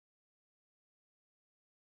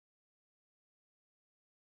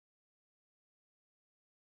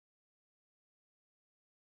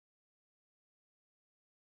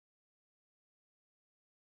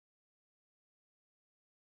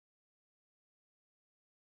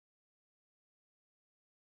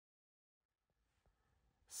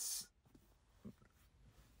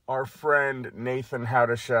our friend Nathan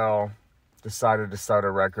Howdeshell decided to start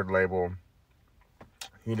a record label.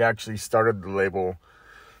 He'd actually started the label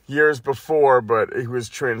years before, but he was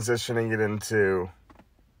transitioning it into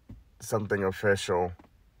something official,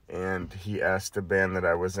 and he asked the band that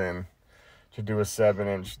I was in to do a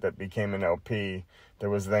 7-inch that became an LP that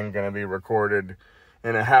was then going to be recorded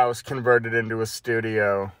in a house converted into a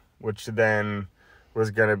studio, which then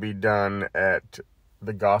was going to be done at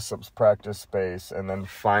the Gossips practice space. And then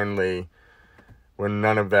finally, when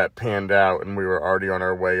none of that panned out and we were already on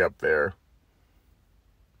our way up there,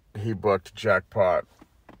 he booked Jackpot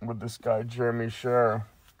with this guy, Jeremy Scher.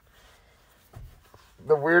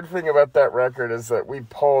 The weird thing about that record is that we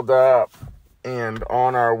pulled up, and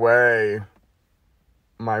on our way,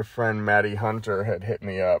 my friend Maddie Hunter had hit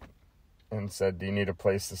me up and said, "Do you need a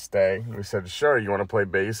place to stay?" We said, "Sure, you want to play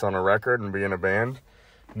bass on a record and be in a band?"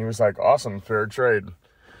 And he was like, "Awesome, fair trade."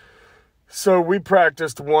 So we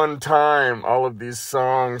practiced one time all of these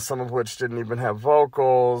songs, some of which didn't even have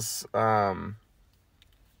vocals, and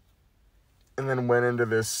then went into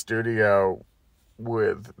this studio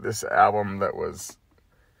with this album that was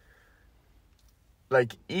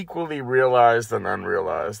like equally realized and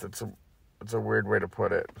unrealized. It's a weird way to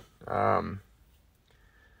put it.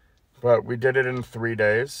 But we did it in 3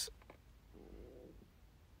 days.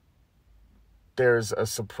 There's a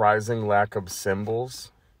surprising lack of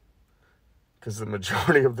cymbals, because the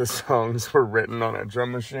majority of the songs were written on a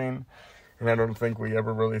drum machine, and I don't think we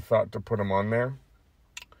ever really thought to put them on there,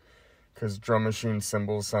 because drum machine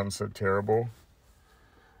cymbals sound so terrible.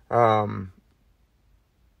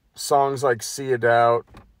 Songs like See It Out,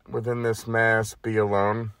 Within This Mess, Be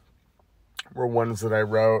Alone were ones that I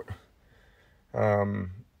wrote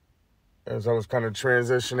as I was kind of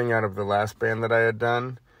transitioning out of the last band that I had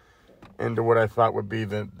done into what I thought would be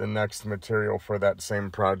the next material for that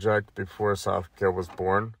same project before Soft Kill was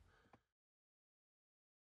born.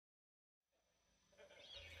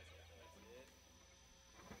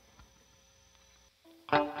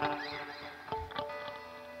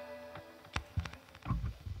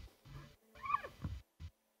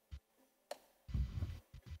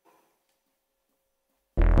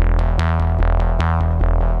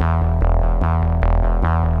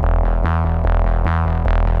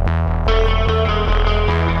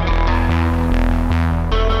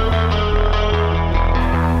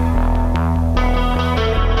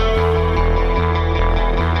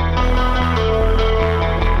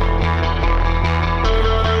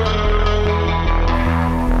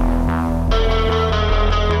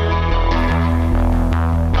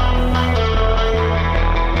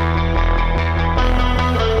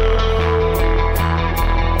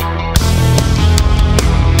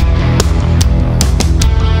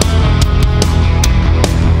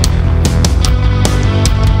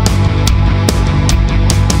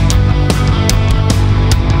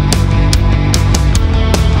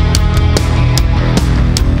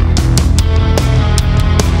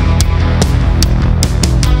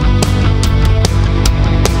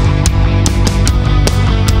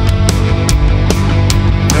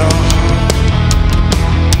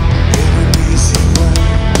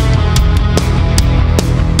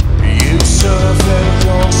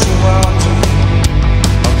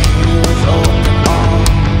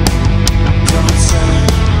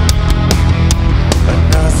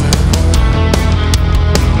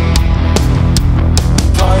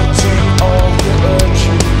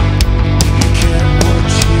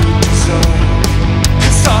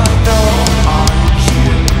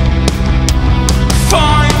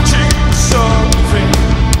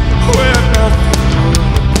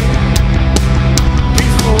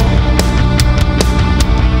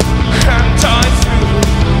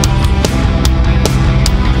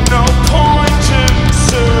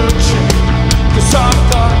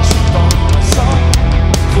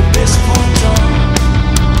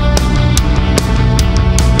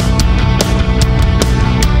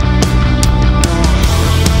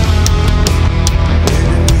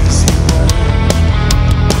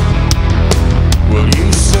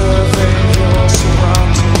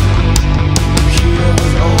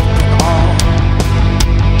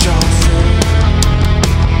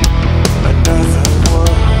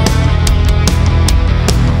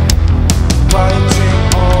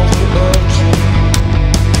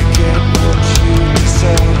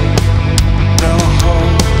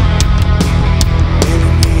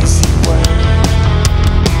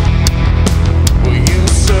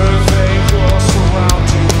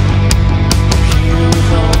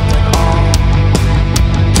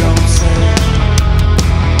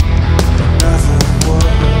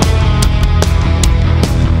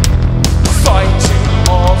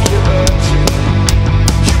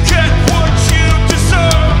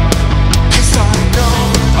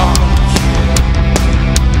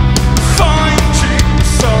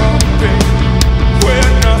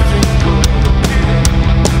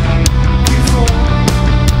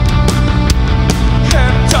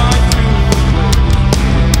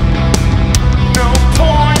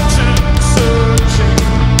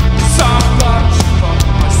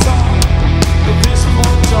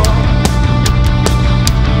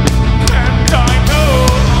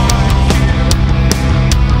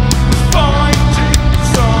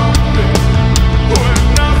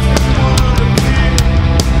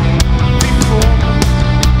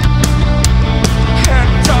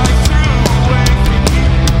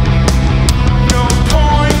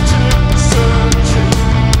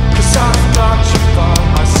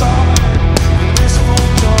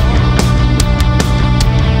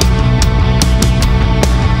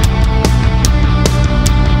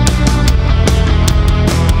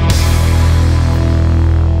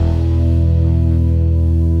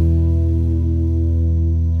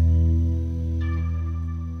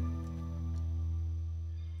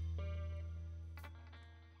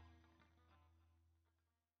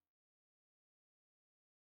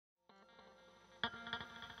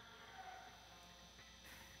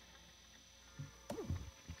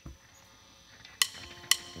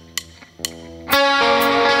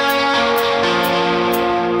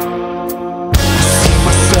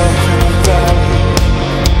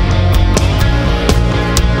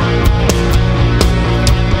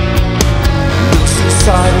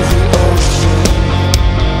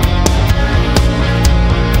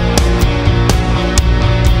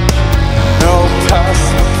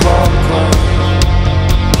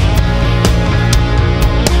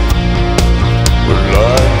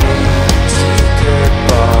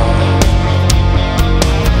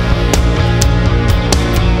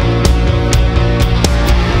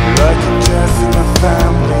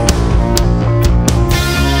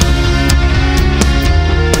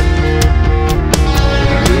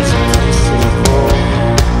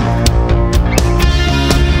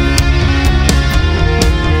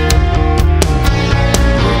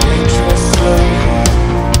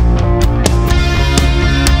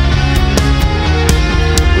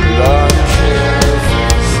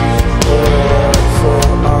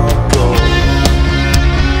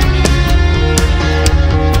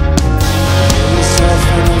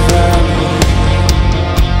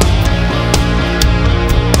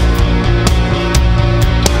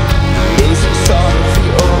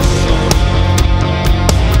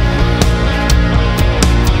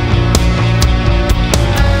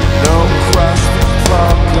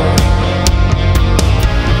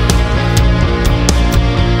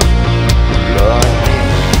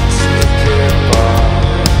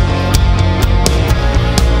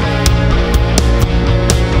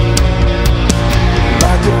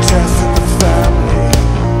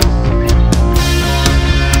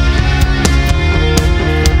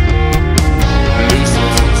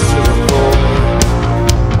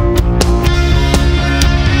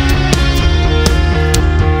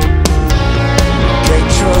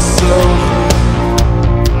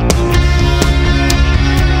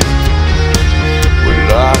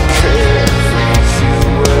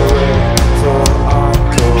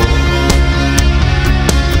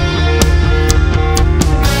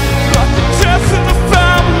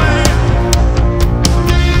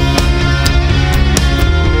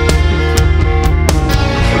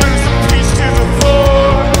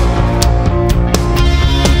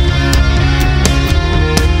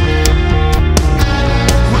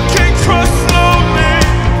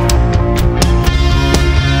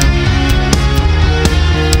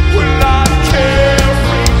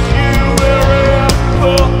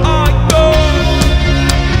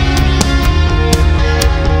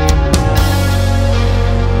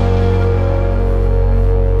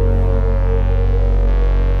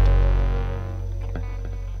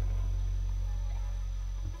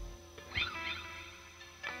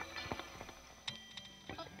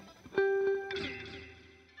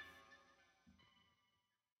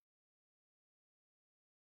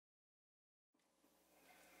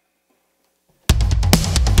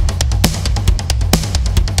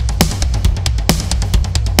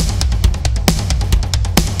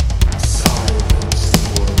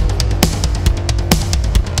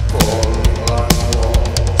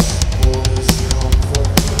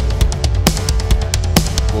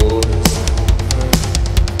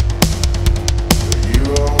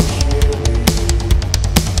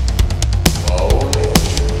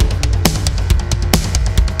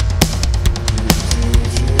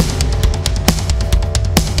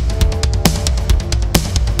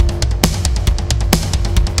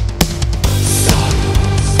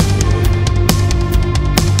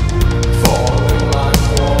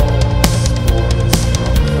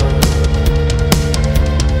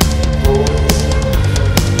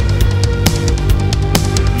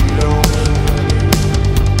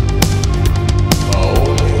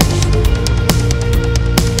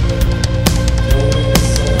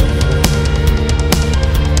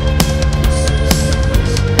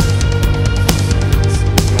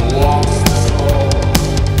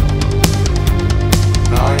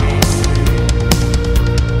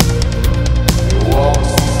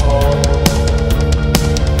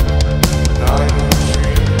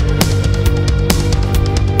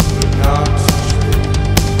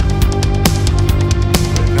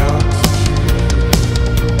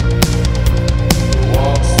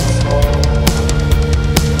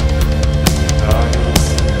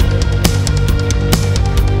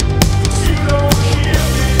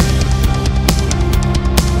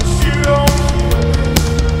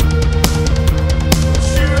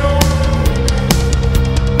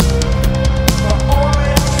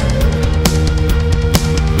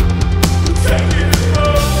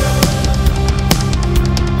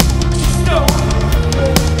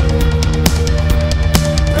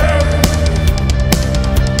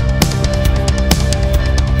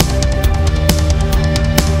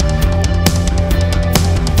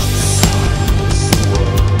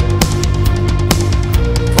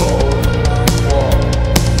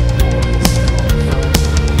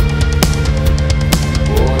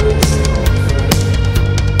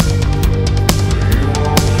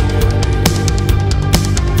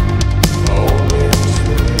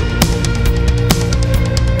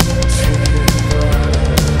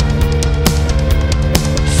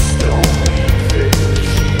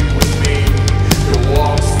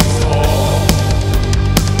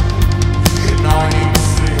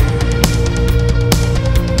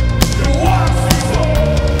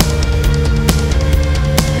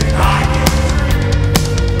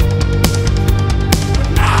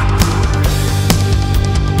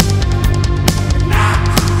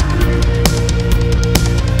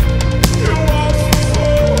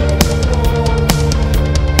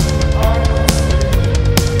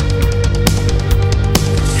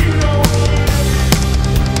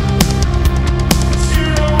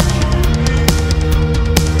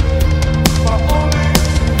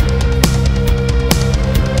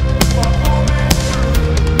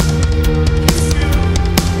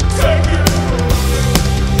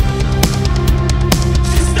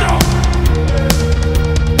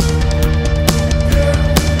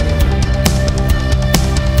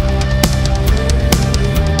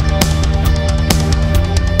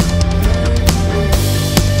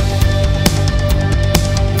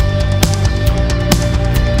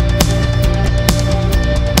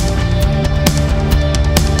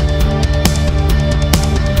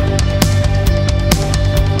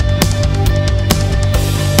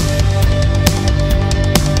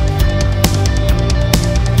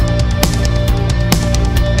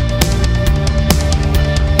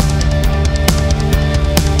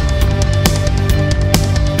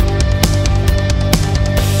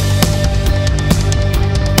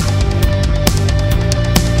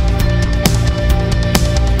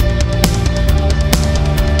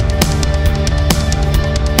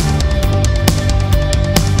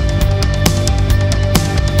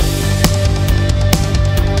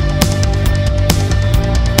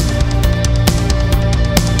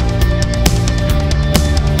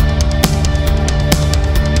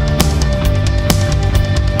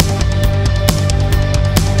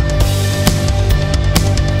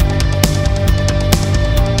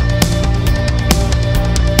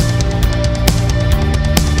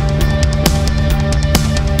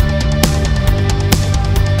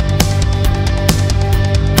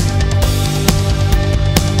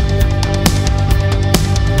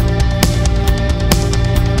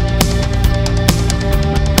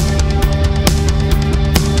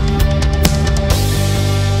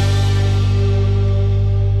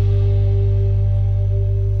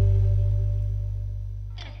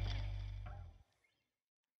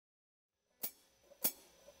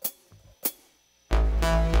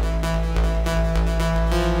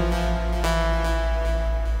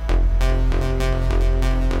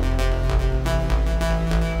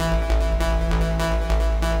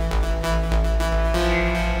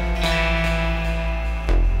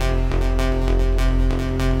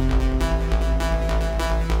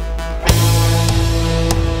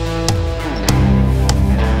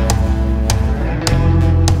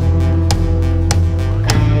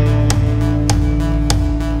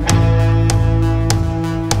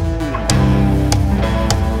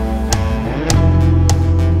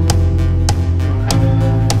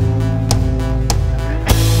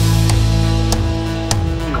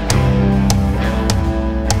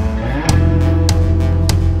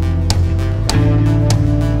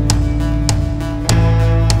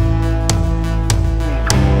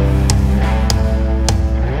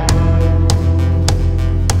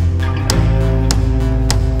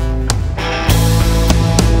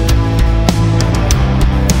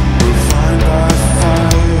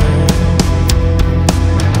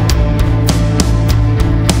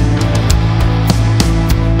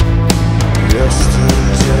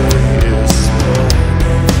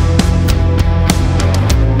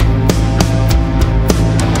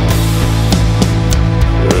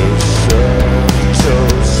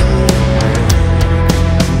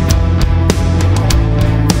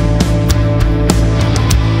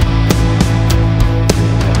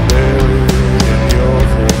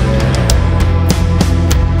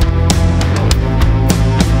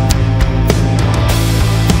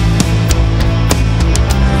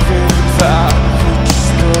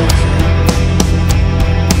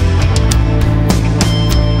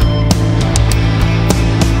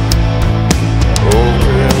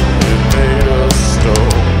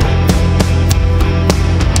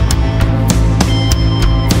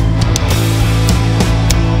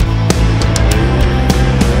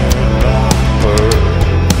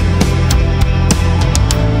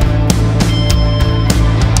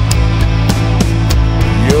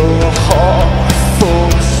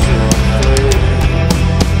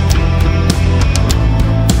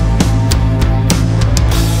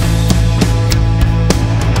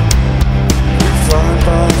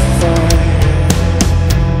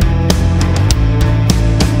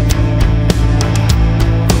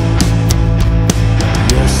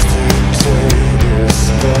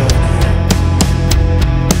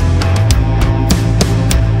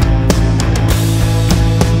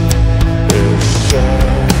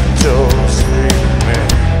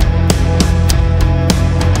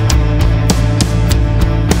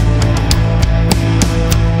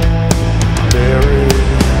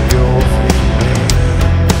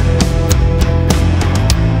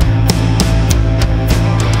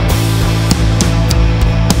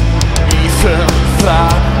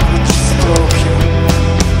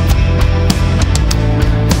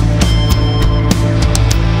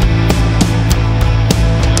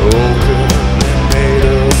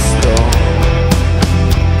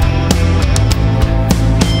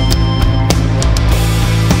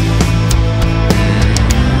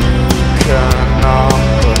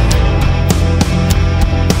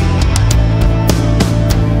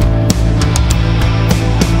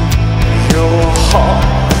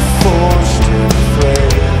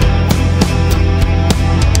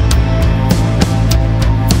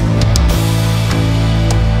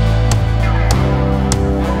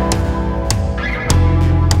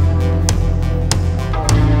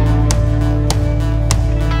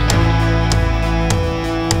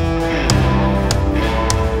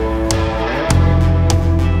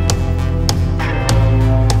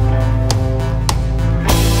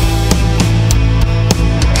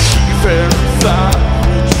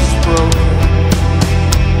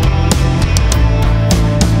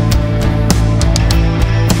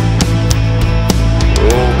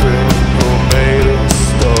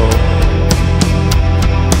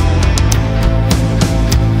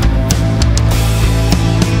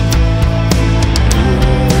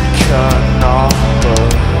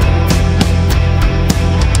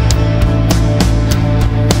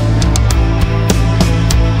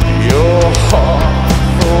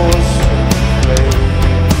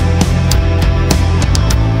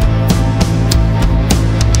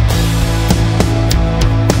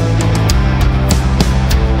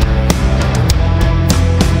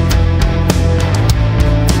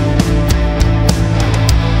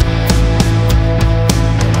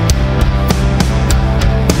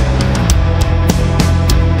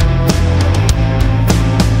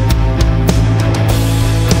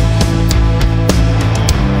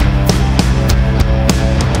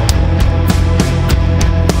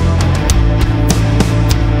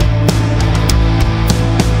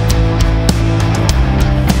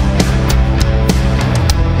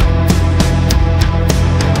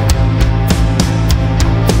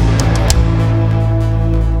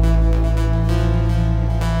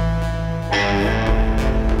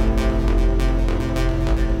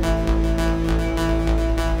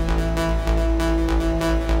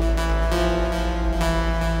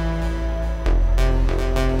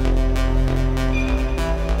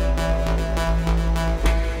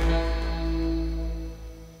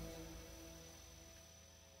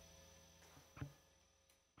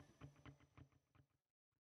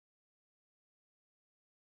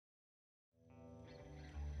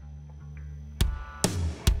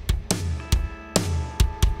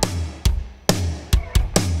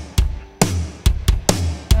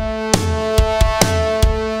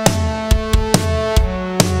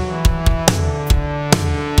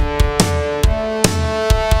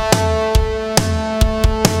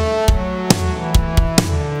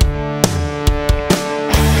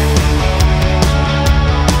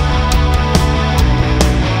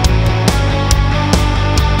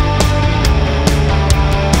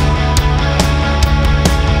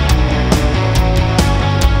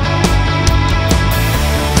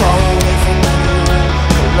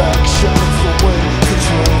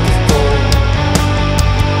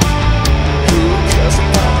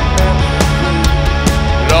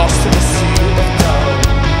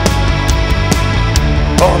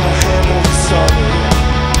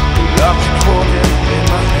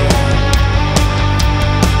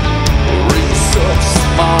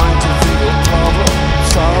 mind to feel a problem,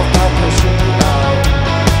 solve my passion out.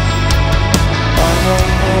 I know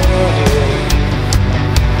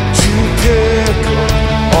to pick up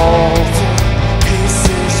all the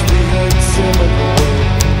pieces we had similar.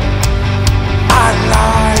 I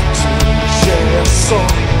like to share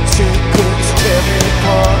some secrets, tear me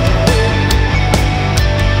apart.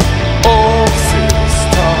 All this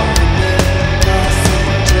time, nothing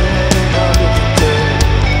turning out of the day.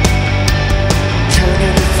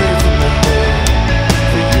 Turning it free from the head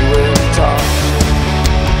for you and I.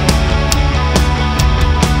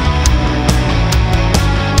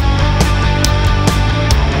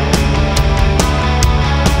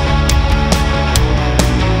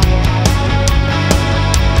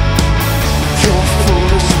 You're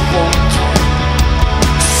foolish and wanting,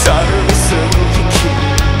 sorry, so you keep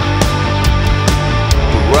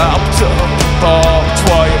wrapped up, barbed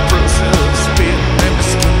wire bruises, beaten in the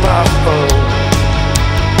skin by foe.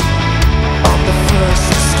 I'm the first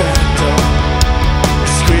to stand up,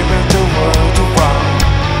 screaming the world around.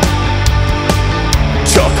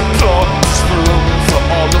 Chalk and blocks room for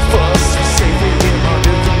all of us, saving him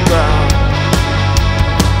under the ground.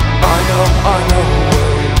 I know a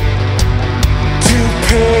way to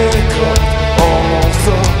pick up all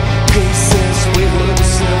the pieces we look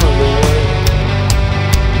similar way.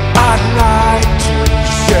 I'd like to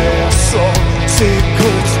share some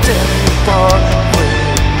secrets tearing apart with.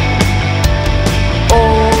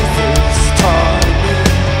 All this time,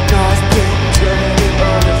 nothing turning it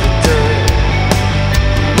under the dirt.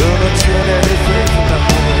 Gonna turn everything from the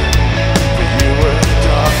heart for you and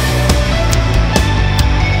I.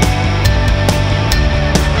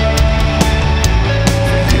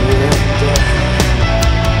 For you and I. You and I.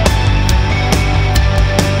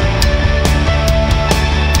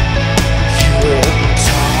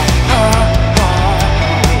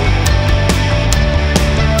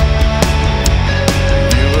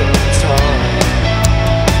 You and I.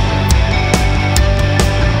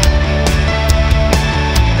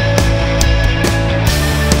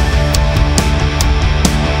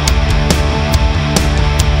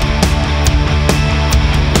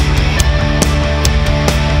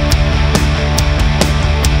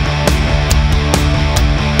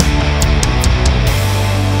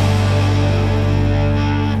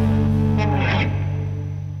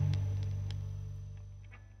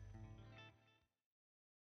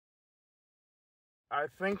 I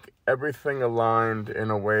think everything aligned in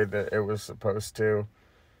a way that it was supposed to.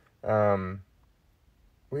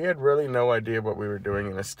 We had really no idea what we were doing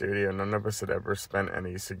in a studio. None of us had ever spent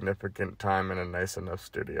any significant time in a nice enough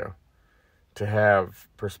studio to have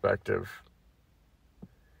perspective.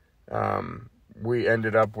 We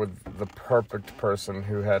ended up with the perfect person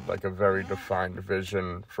who had like a very defined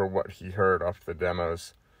vision for what he heard off the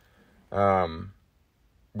demos.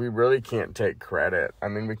 We really can't take credit. I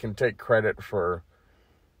mean, we can take credit for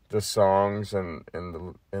the songs and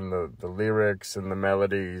the lyrics and the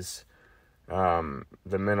melodies, the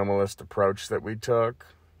minimalist approach that we took.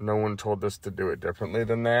 No one told us to do it differently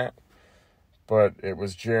than that. But it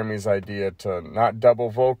was Jeremy's idea to not double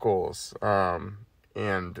vocals, and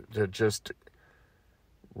to just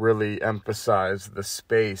really emphasize the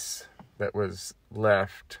space that was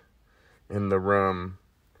left in the room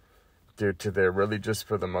due to there really just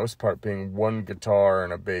for the most part being one guitar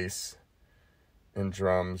and a bass and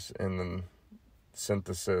drums and then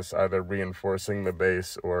synthesis, either reinforcing the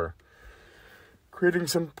bass or creating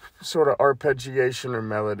some sort of arpeggiation or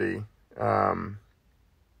melody.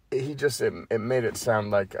 It made it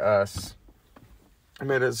sound like us. It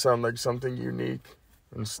made it sound like something unique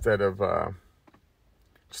instead of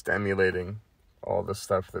just emulating all the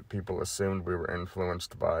stuff that people assumed we were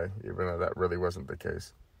influenced by, even though that really wasn't the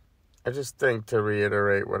case. I just think, to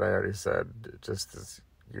reiterate what I already said, it just is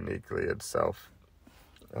uniquely itself.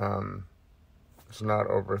 It's not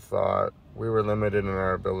overthought. We were limited in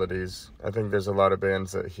our abilities. I think there's a lot of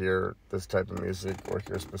bands that hear this type of music or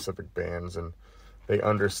hear specific bands and they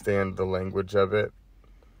understand the language of it.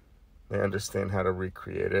 They understand how to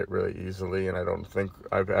recreate it really easily, and I don't think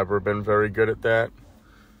I've ever been very good at that.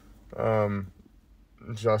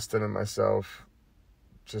 Justin and myself,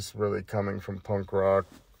 just really coming from punk rock.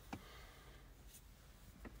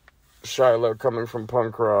 Shiloh coming from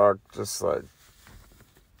punk rock, just like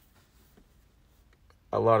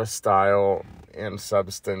a lot of style and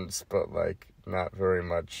substance, but like not very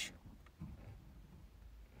much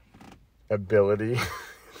ability.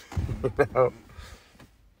 You know,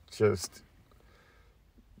 just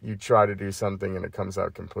you try to do something and it comes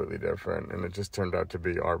out completely different, and it just turned out to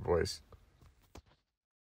be our voice.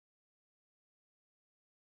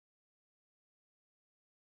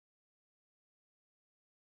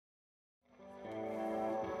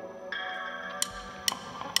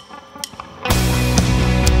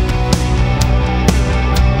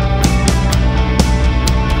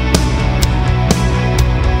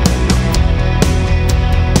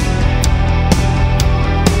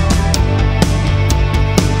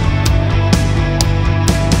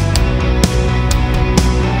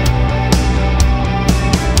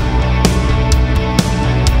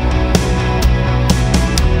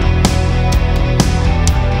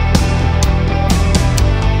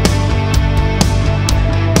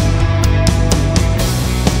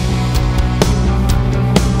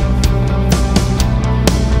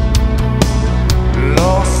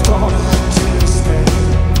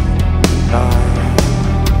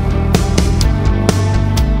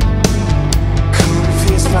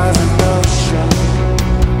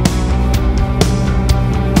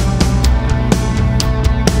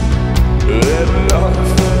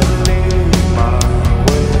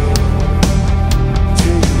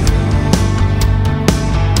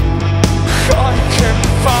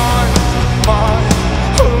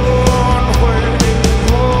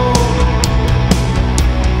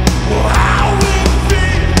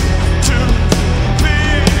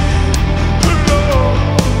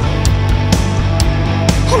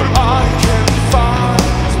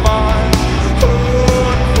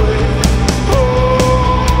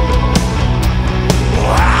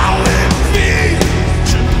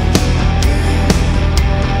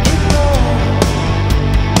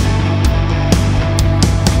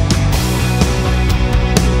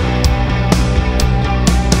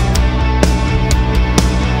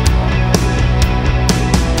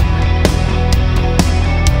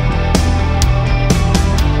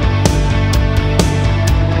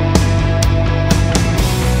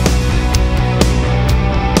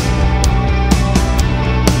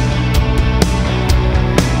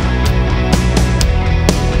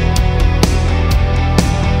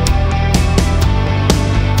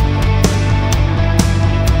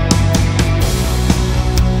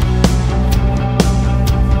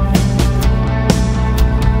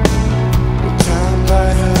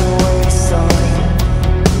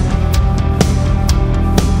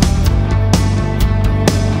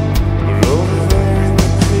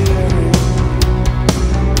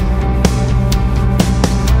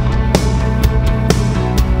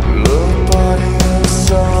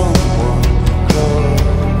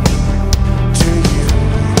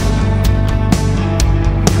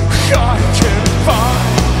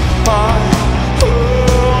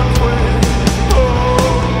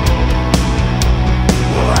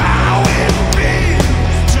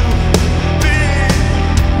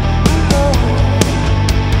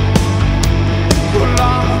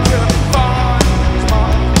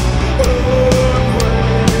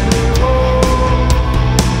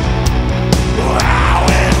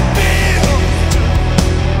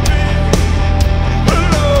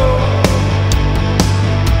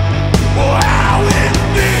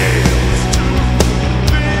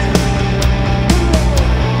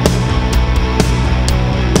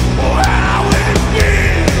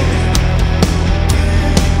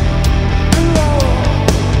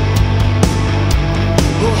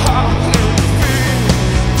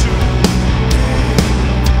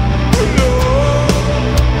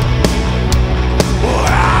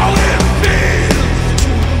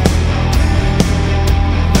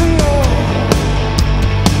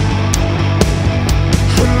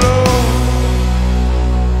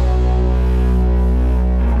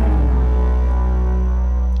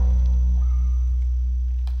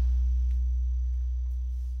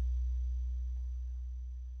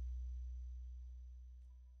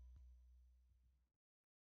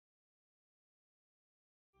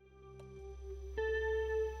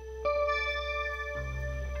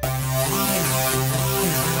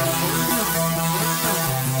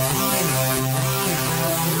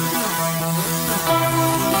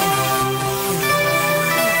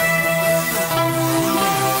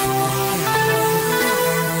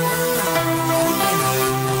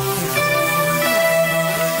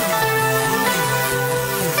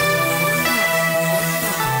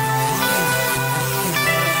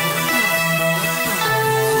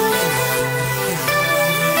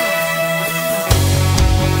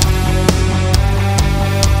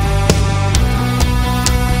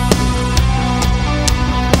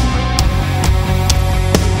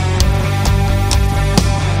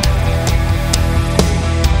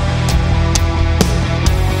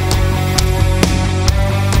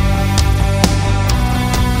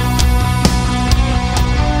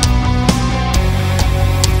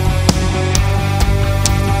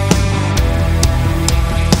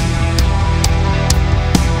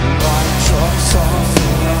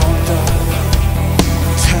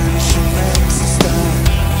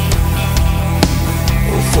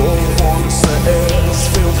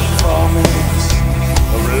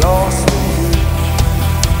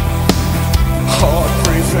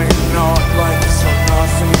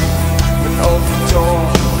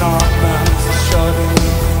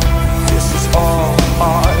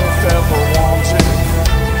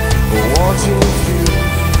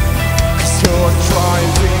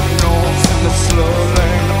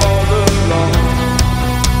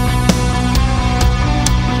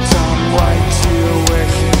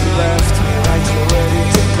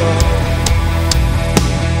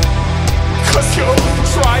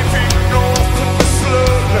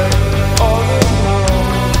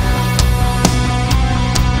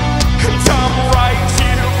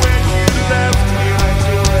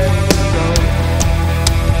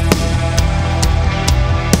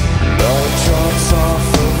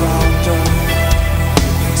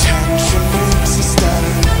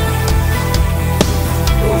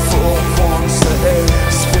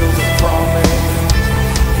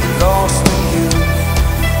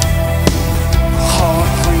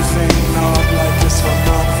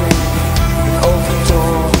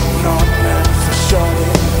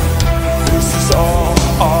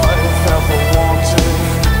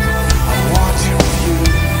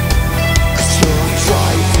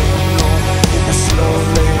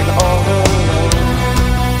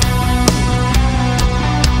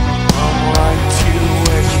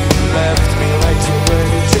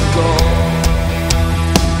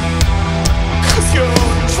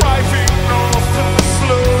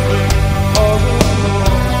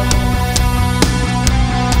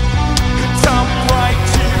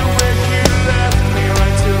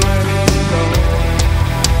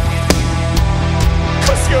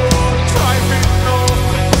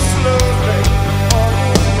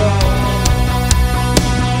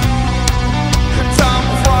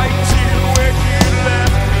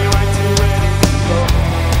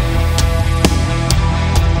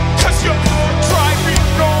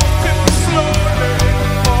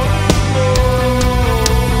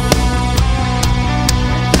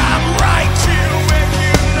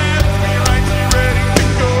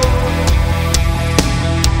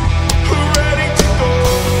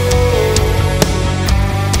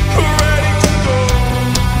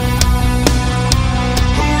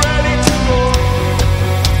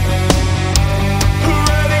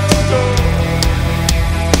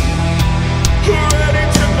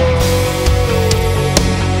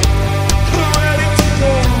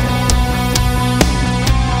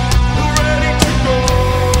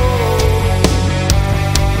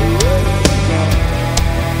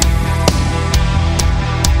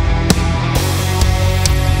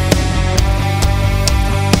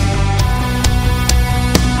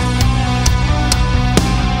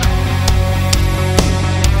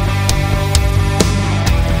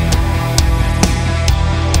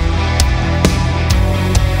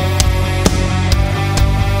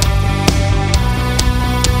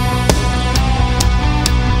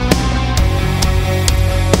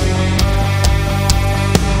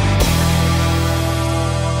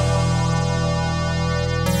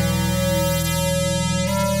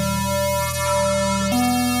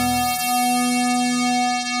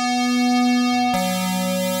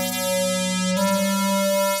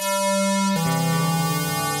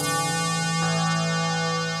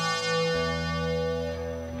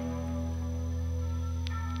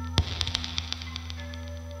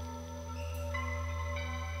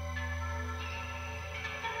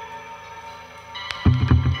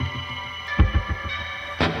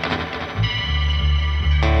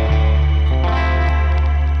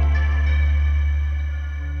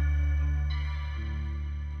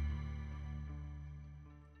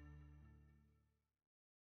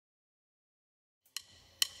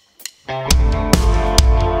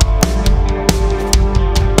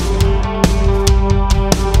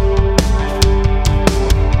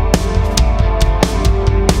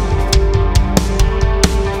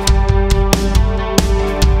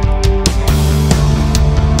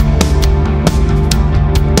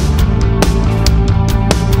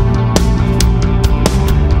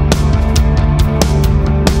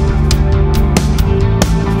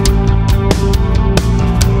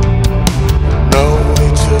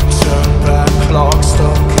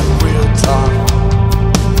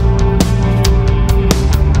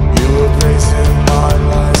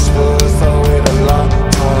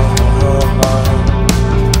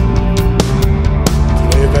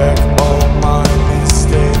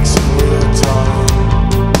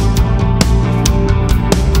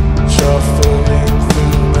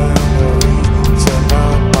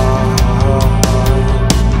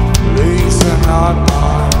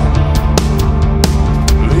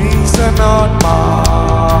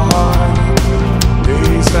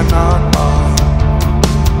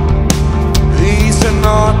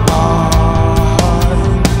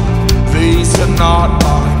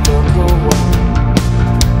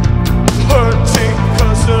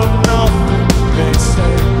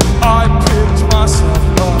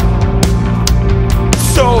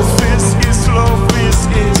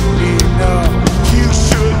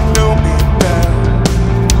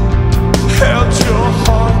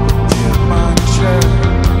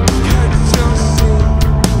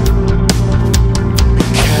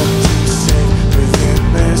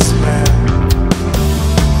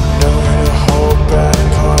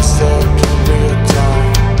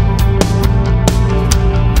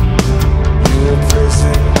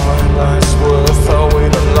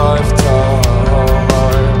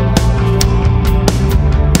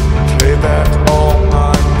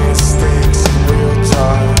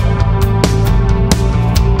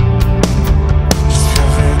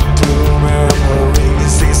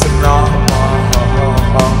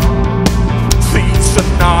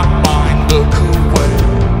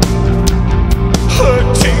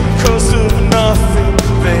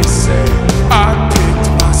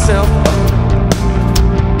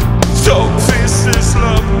 So this is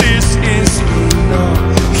love, this is enough.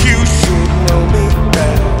 You should know me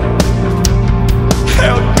better.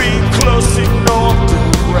 Held me close, ignored the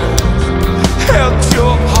rest. Held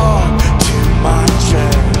your heart to my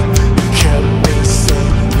chest. You kept me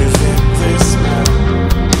safe within this mouth.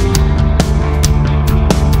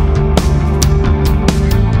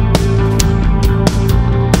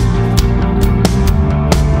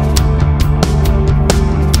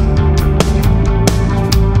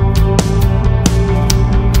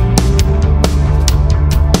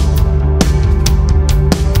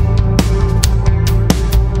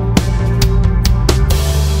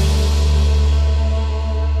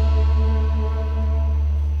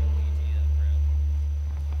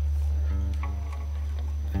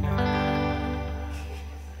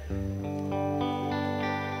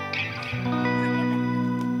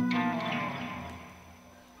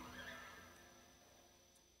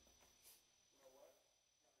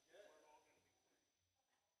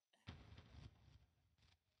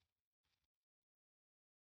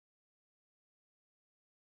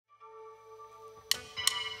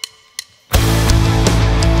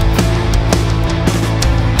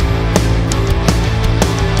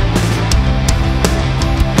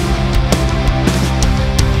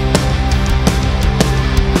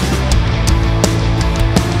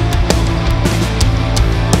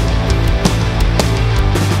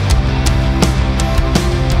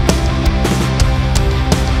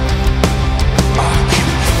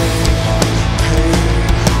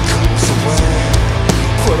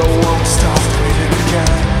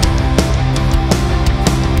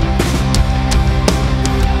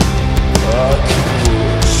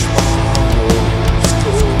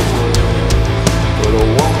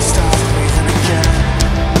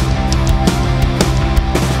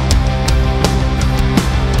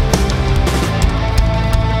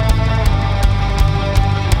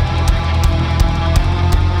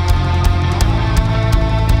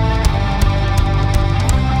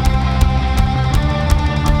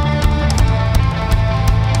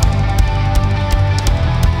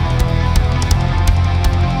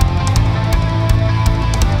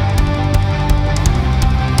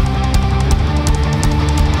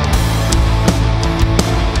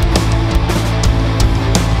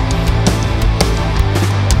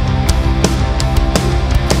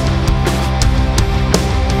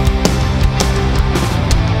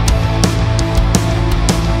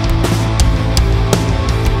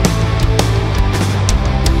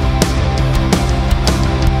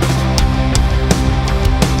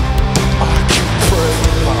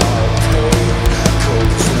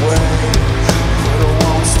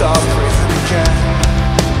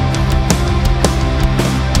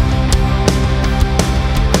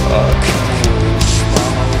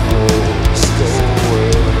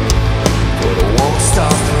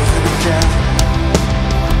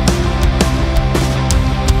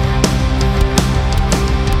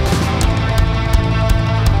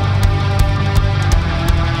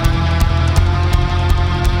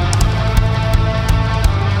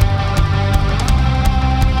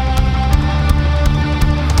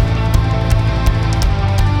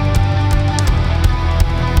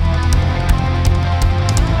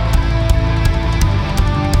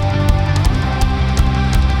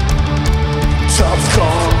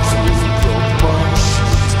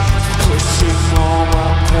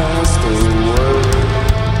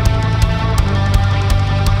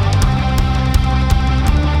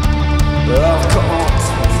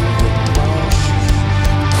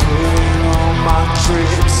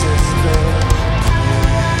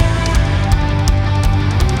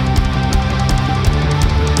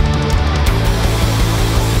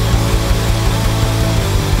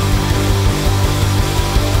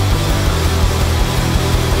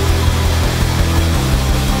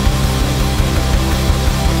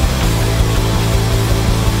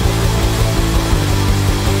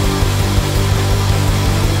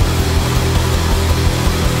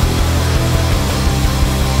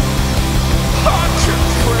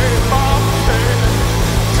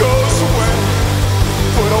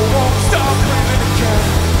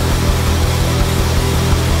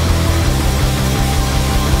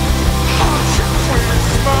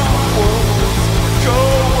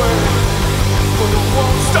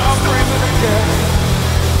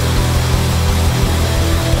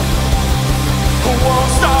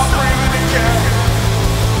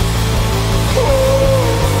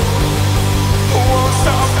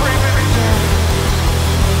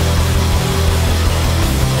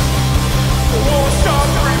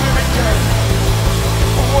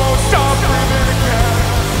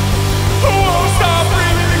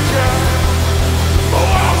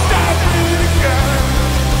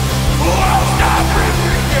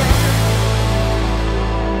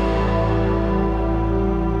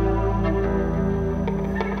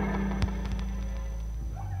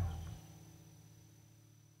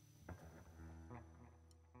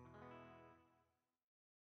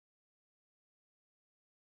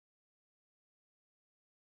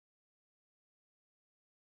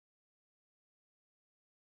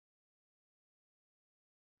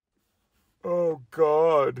 Oh,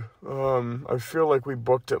 God. I feel like we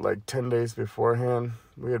booked it like 10 days beforehand.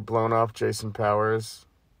 We had blown off Jason Powers,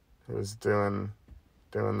 who was doing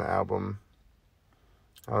the album.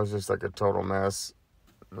 I was just like a total mess.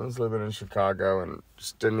 I was living in Chicago and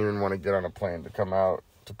just didn't even want to get on a plane to come out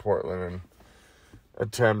to Portland and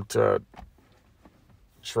attempt to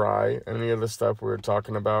try any of the stuff we were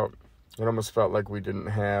talking about. It almost felt like we didn't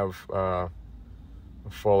have a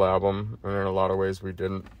full album, and in a lot of ways we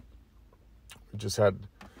didn't. We just had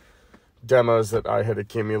demos that I had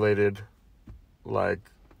accumulated, like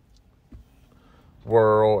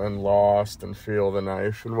Whirl and Lost and Feel the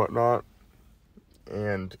Knife and whatnot,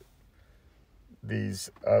 and these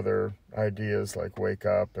other ideas like Wake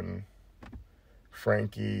Up and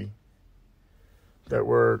Frankie that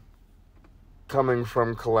were coming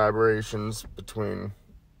from collaborations between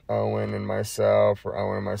Owen and myself, or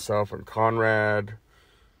Owen and myself and Conrad.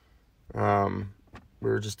 We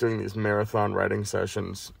were just doing these marathon writing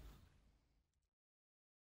sessions.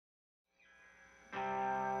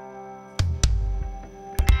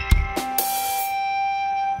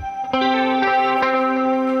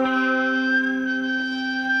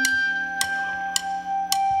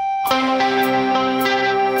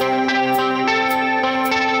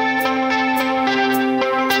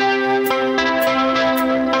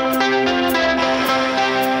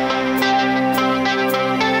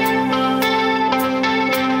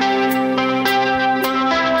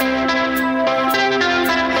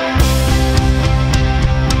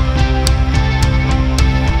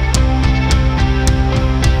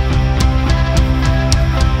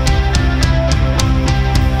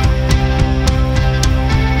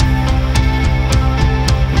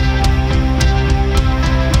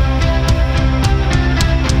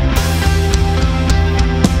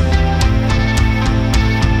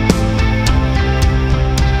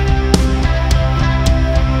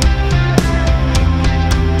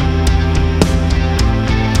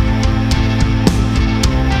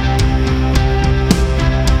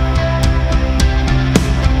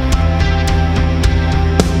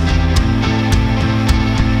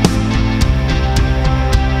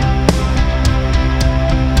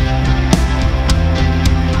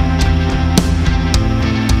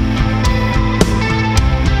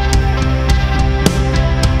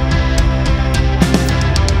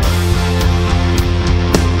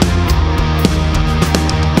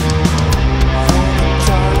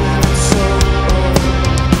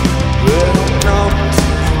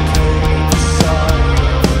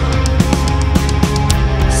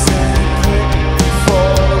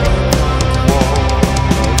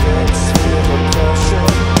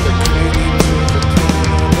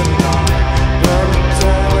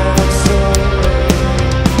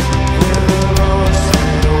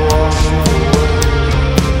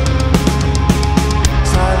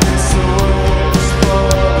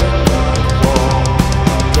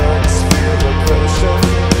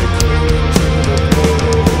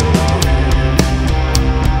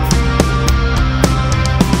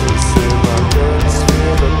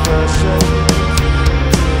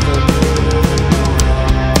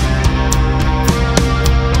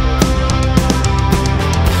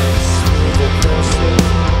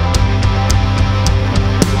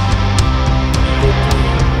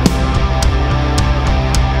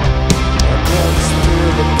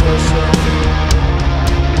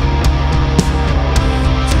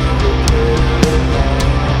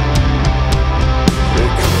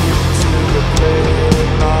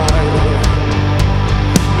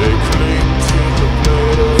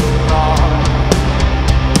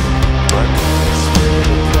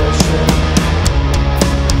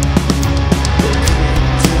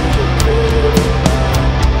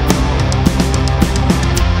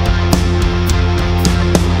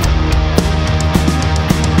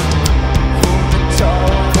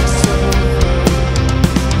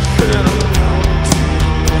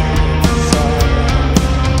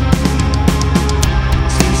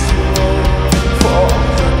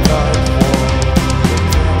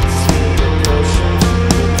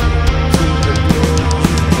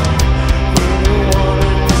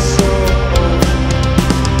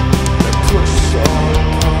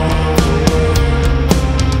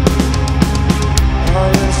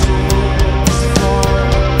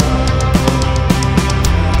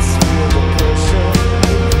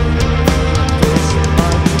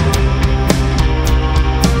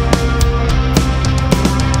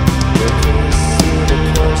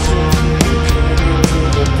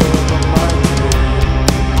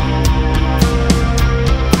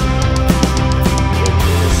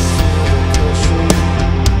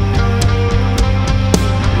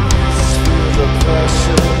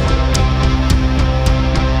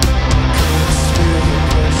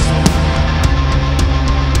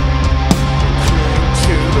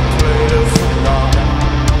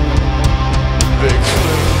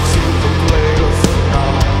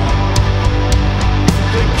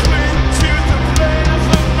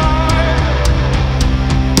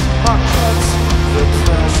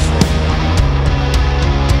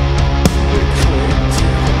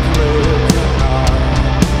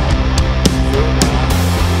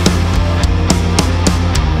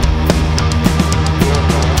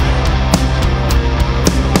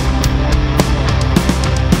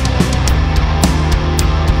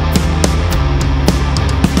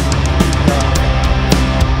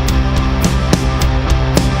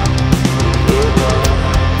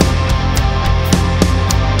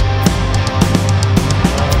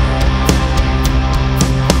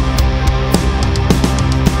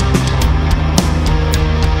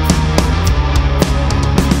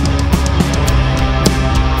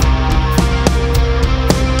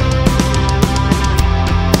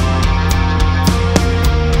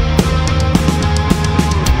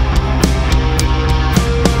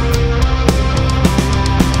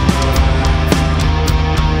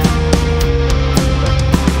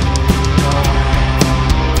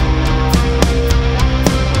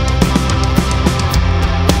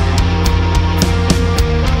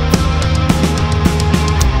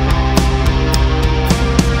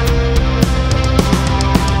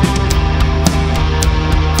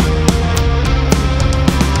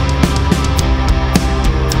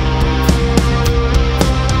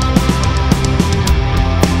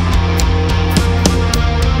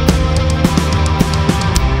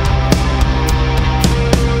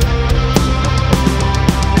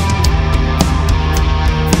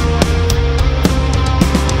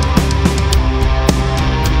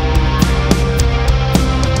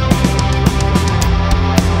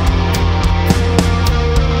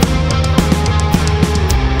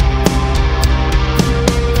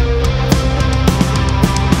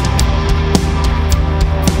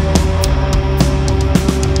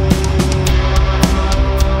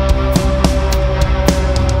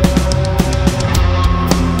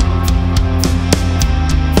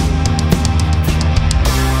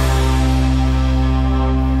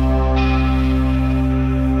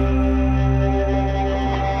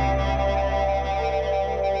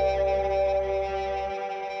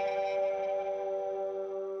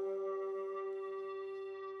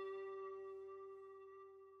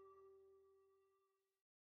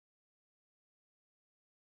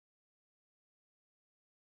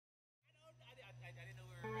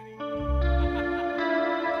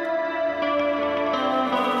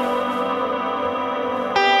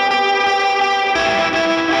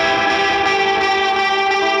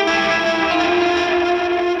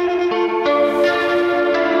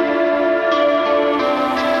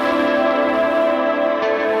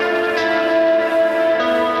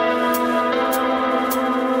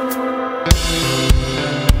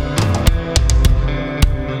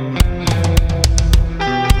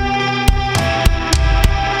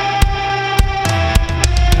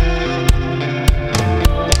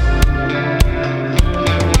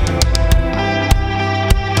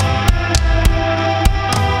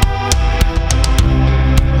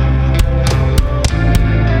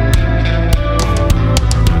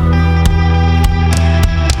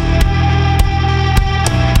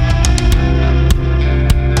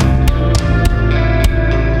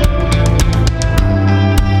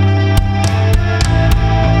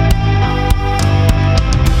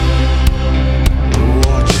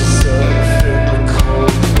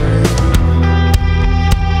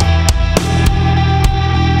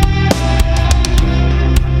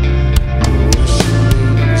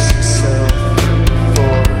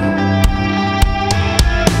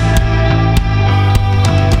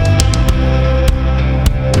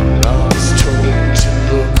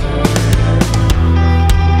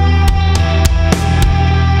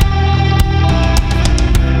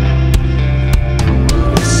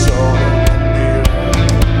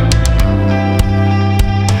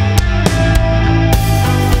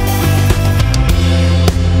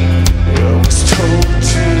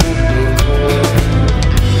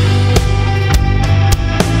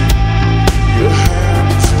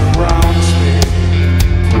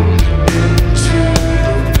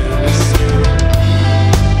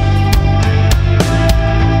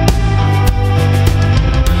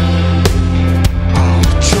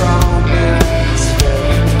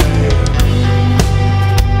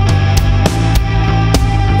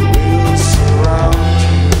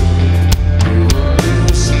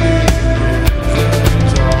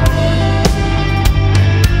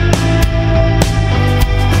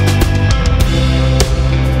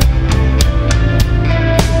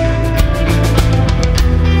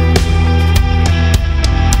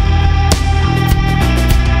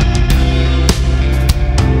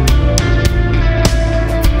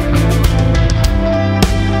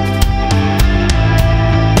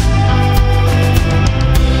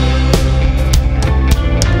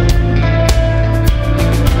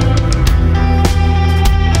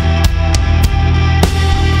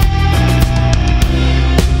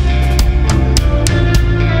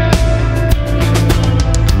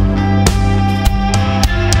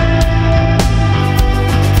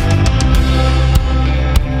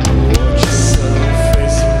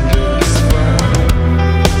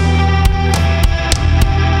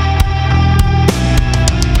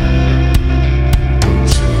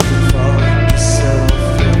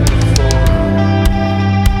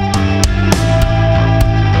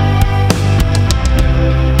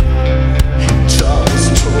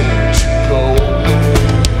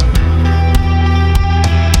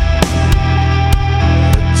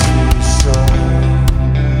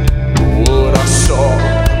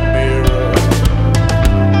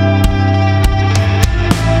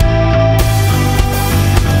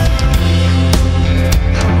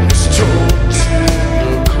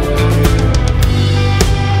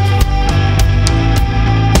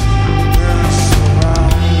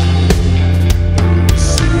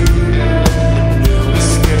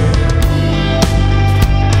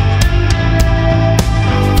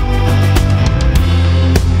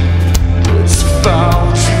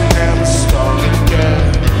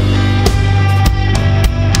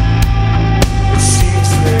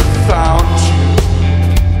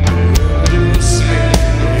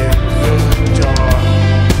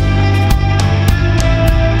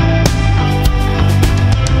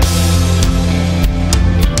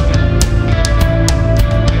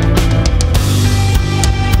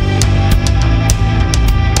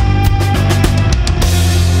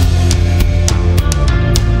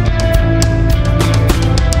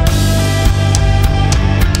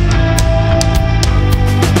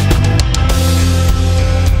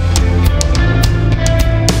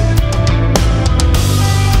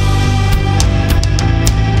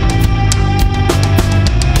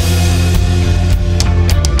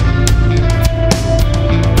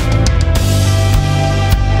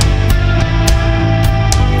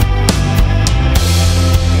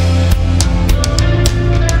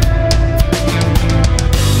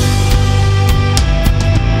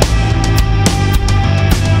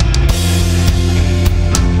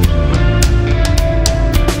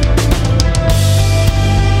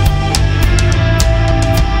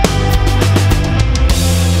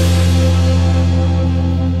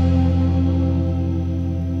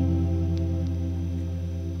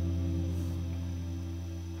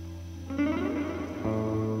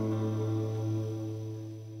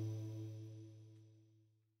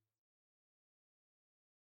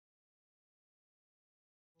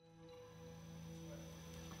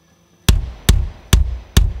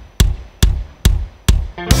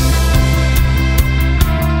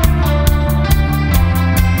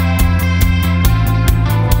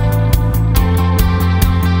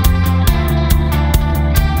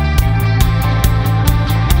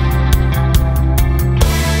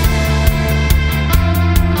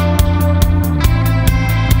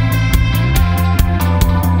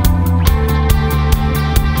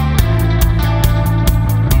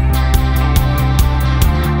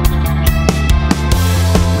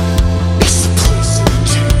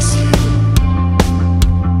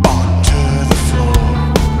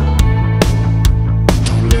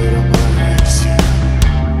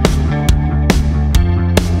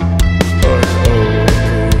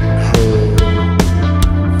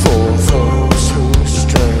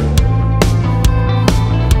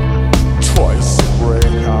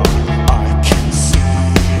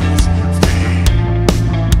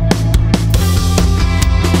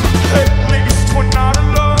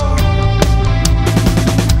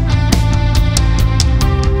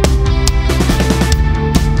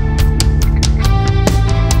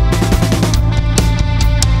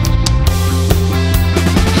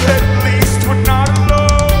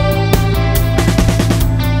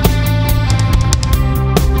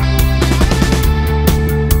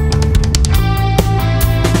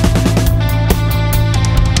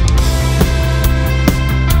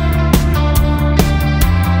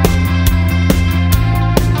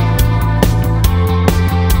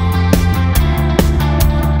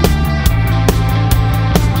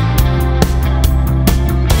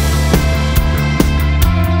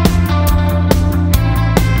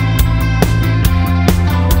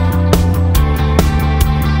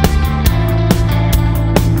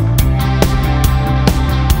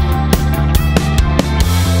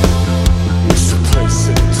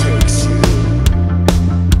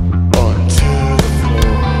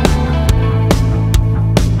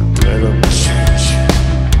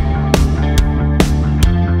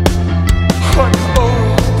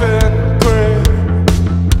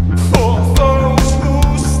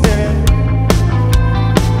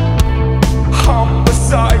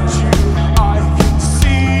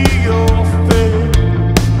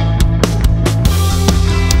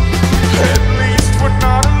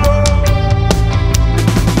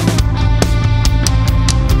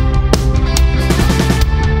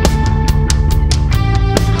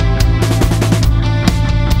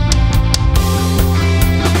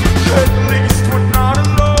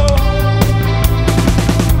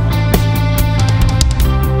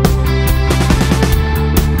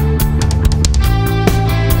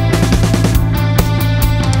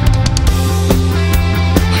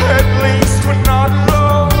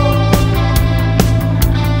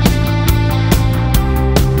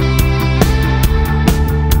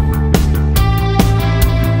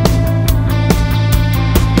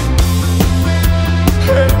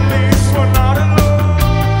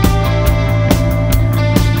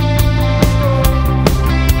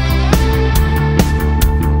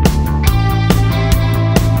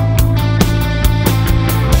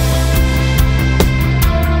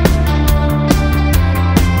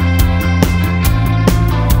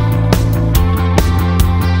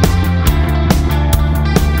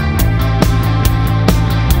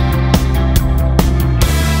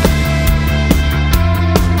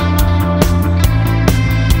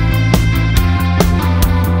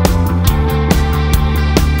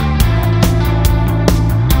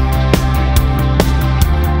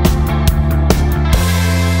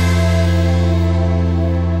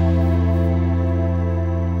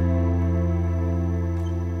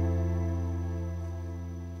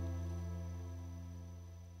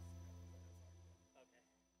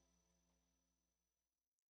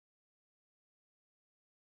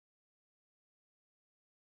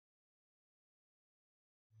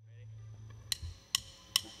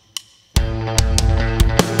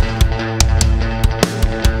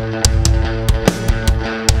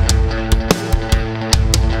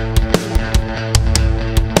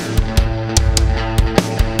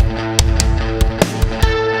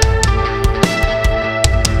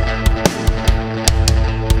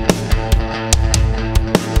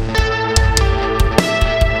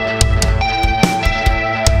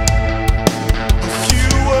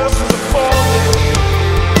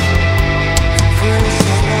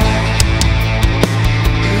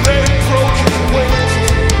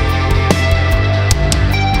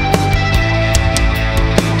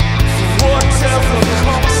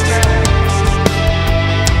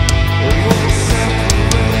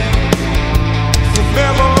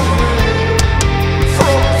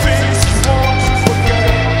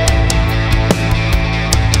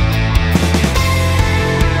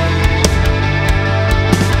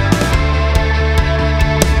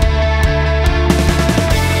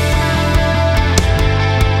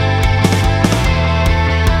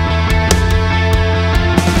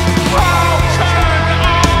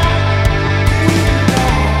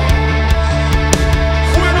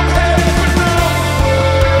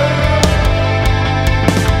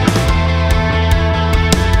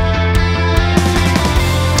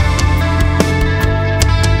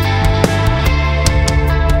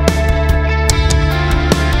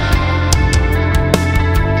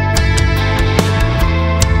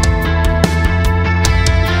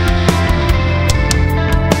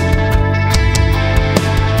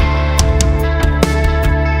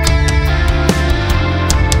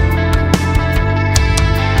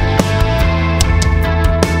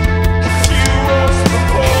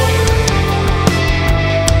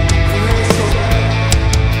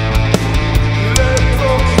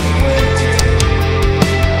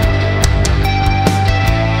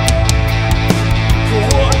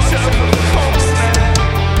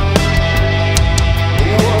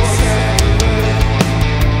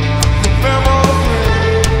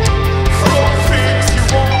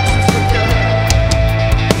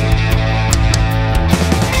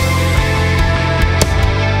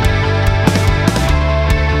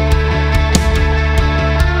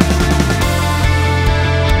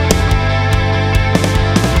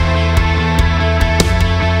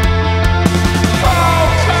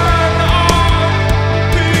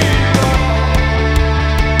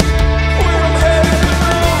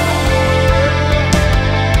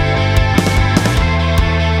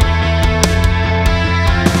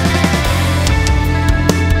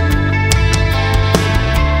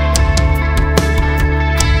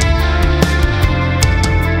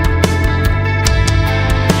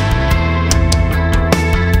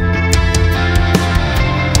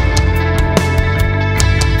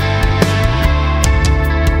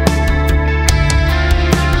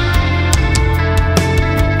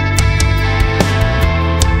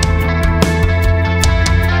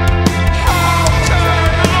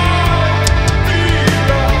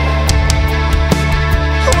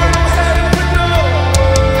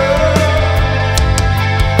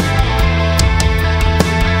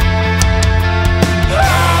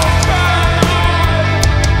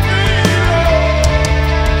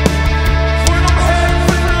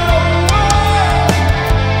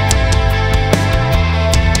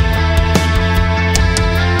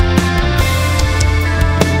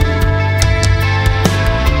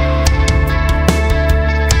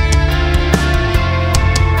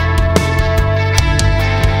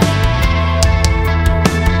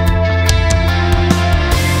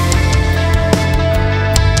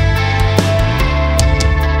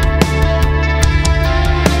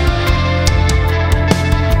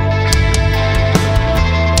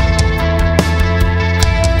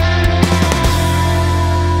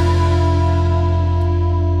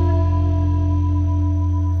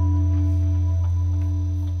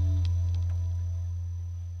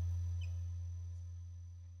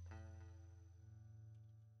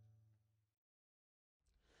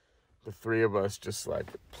 the three of us just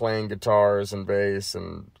like playing guitars and bass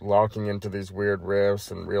and locking into these weird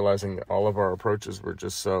riffs and realizing that all of our approaches were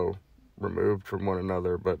just so removed from one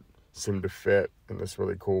another, but seemed to fit in this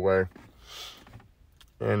really cool way.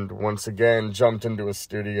 And once again, jumped into a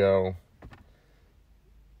studio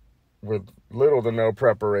with little to no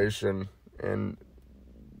preparation and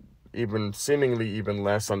seemingly even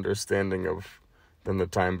less understanding than the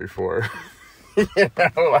time before.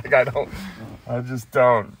 Like I just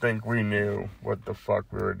don't think we knew what the fuck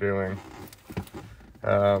we were doing.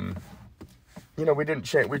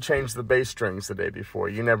 We changed the bass strings the day before.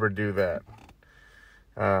 You never do that.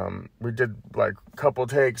 We did like a couple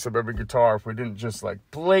takes of every guitar. If we didn't just like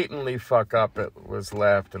blatantly fuck up, it was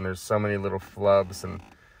left. And there's so many little flubs and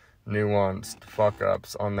nuanced fuck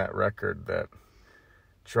ups on that record that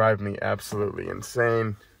drive me absolutely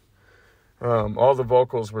insane. All the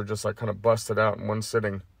vocals were just like kind of busted out in one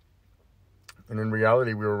sitting. And in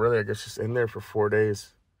reality, we were really, I guess, just in there for 4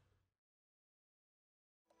 days.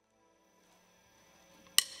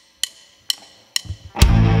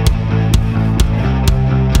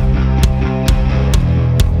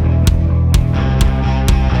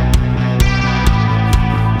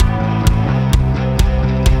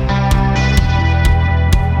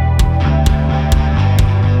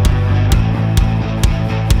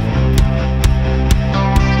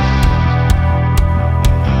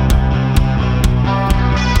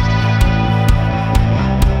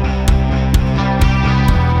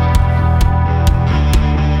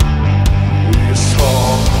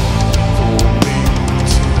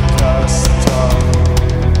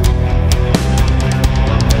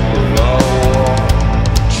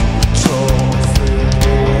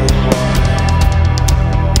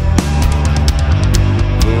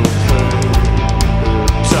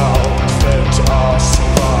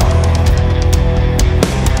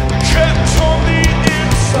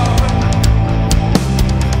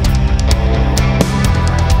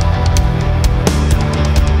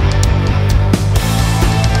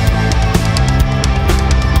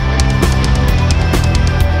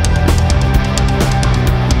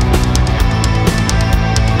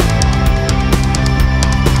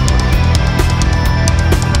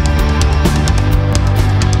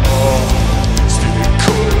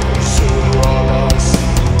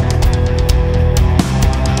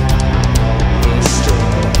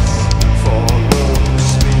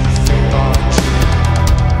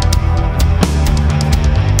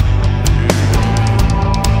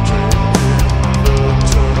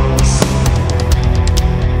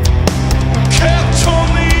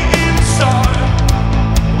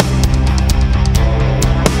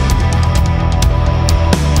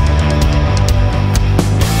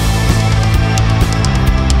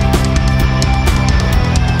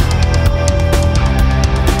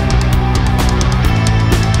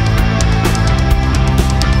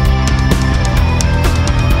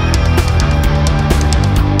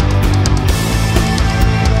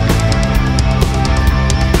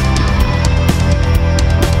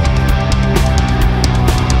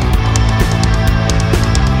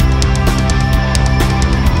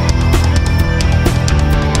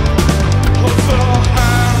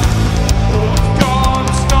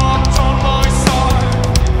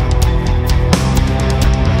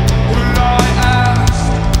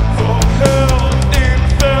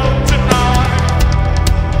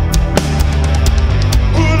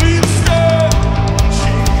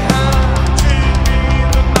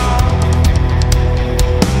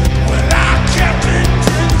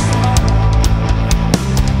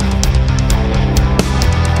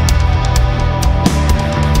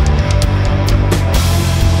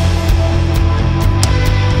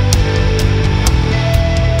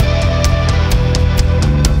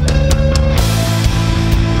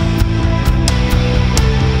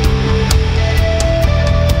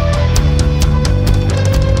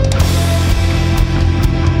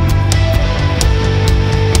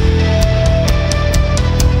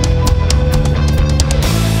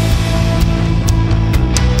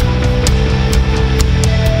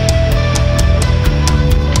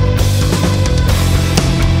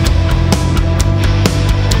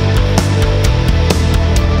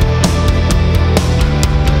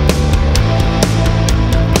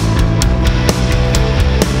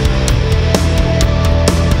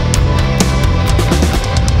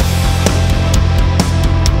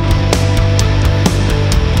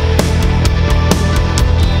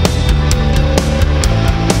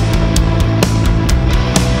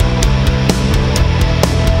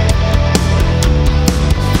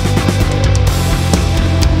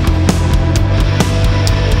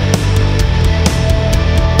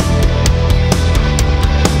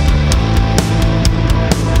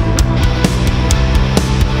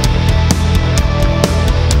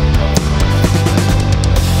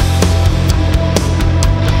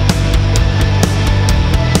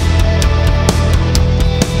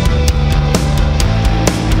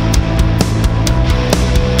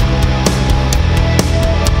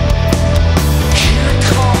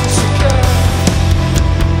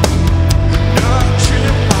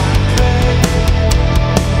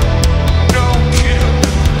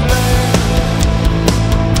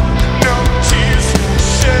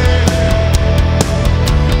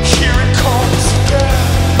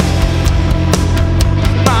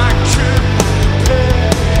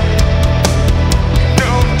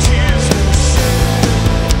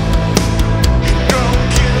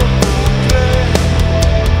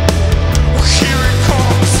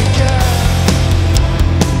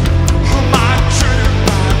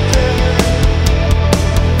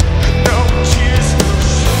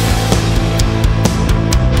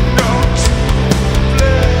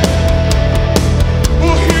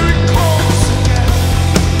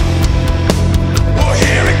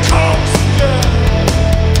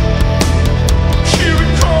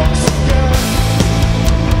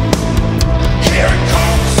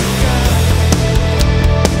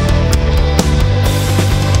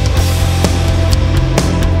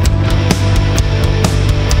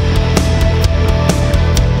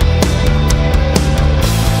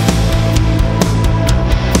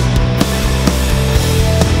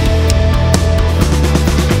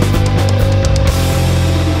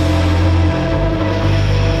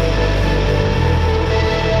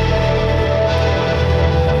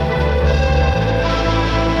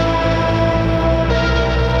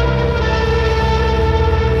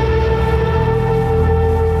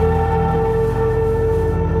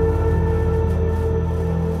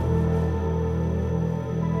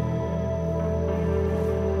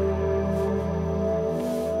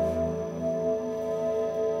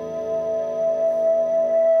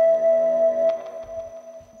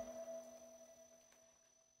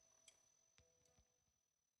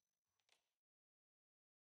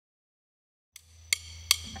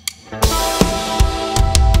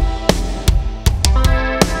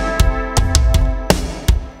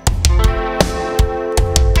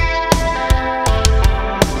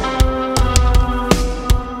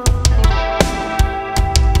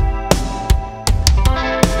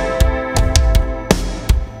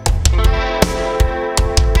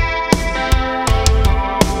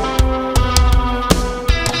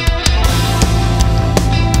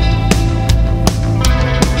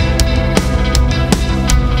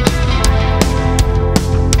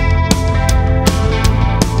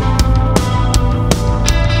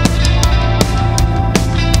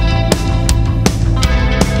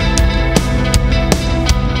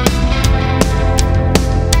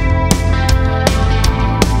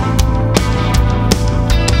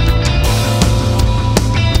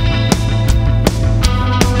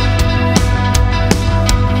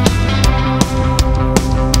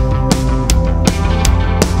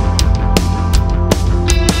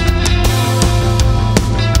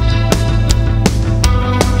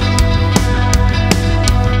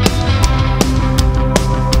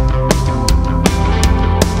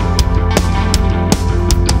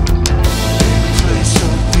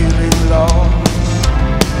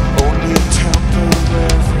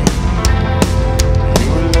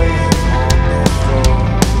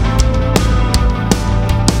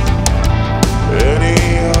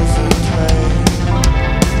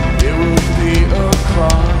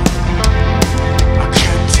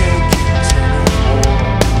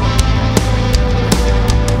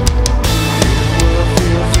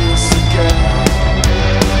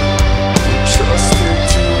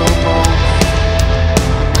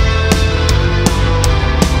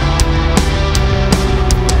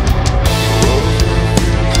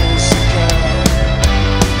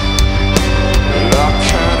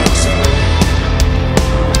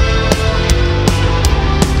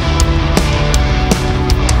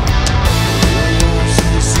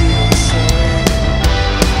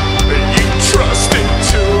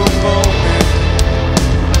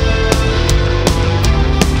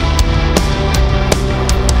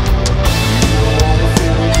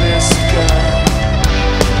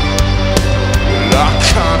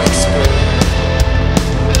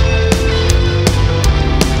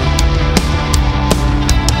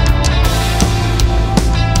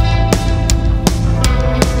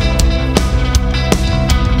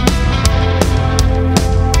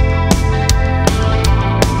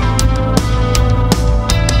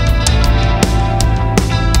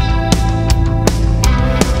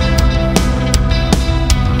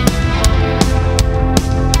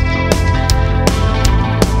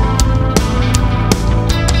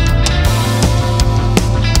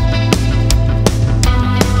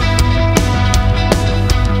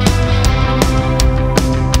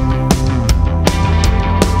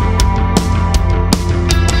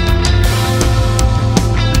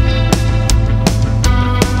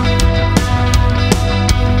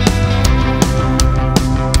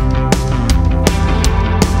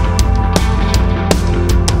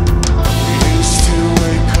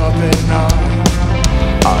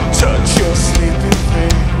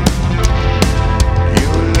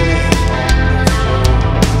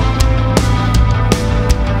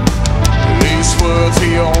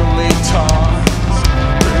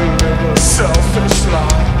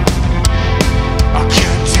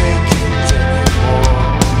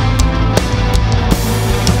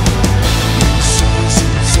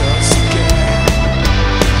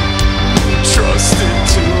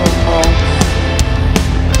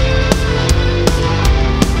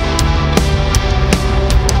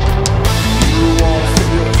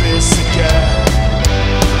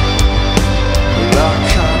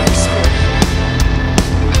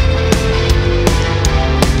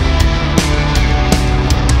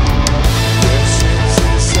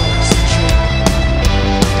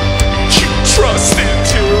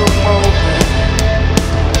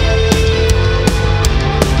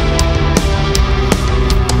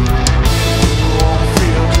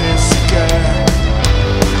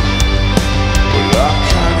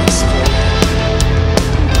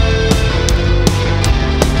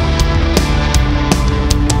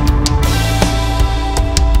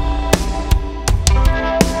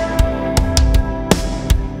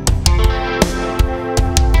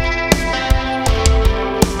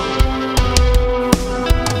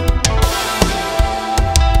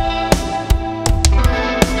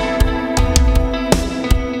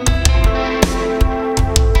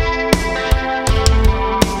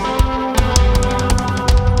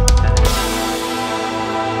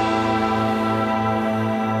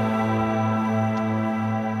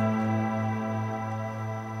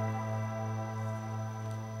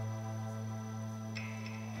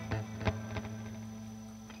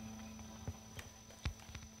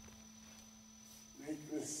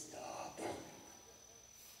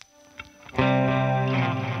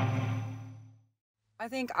 I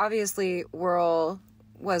think obviously Whirl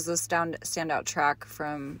was the standout track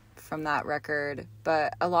from that record,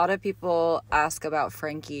 but a lot of people ask about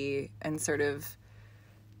Frankie and sort of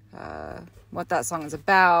what that song is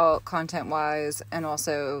about, content-wise, and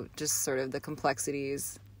also just sort of the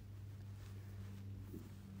complexities.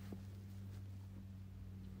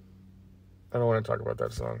 I don't want to talk about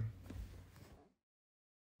that song.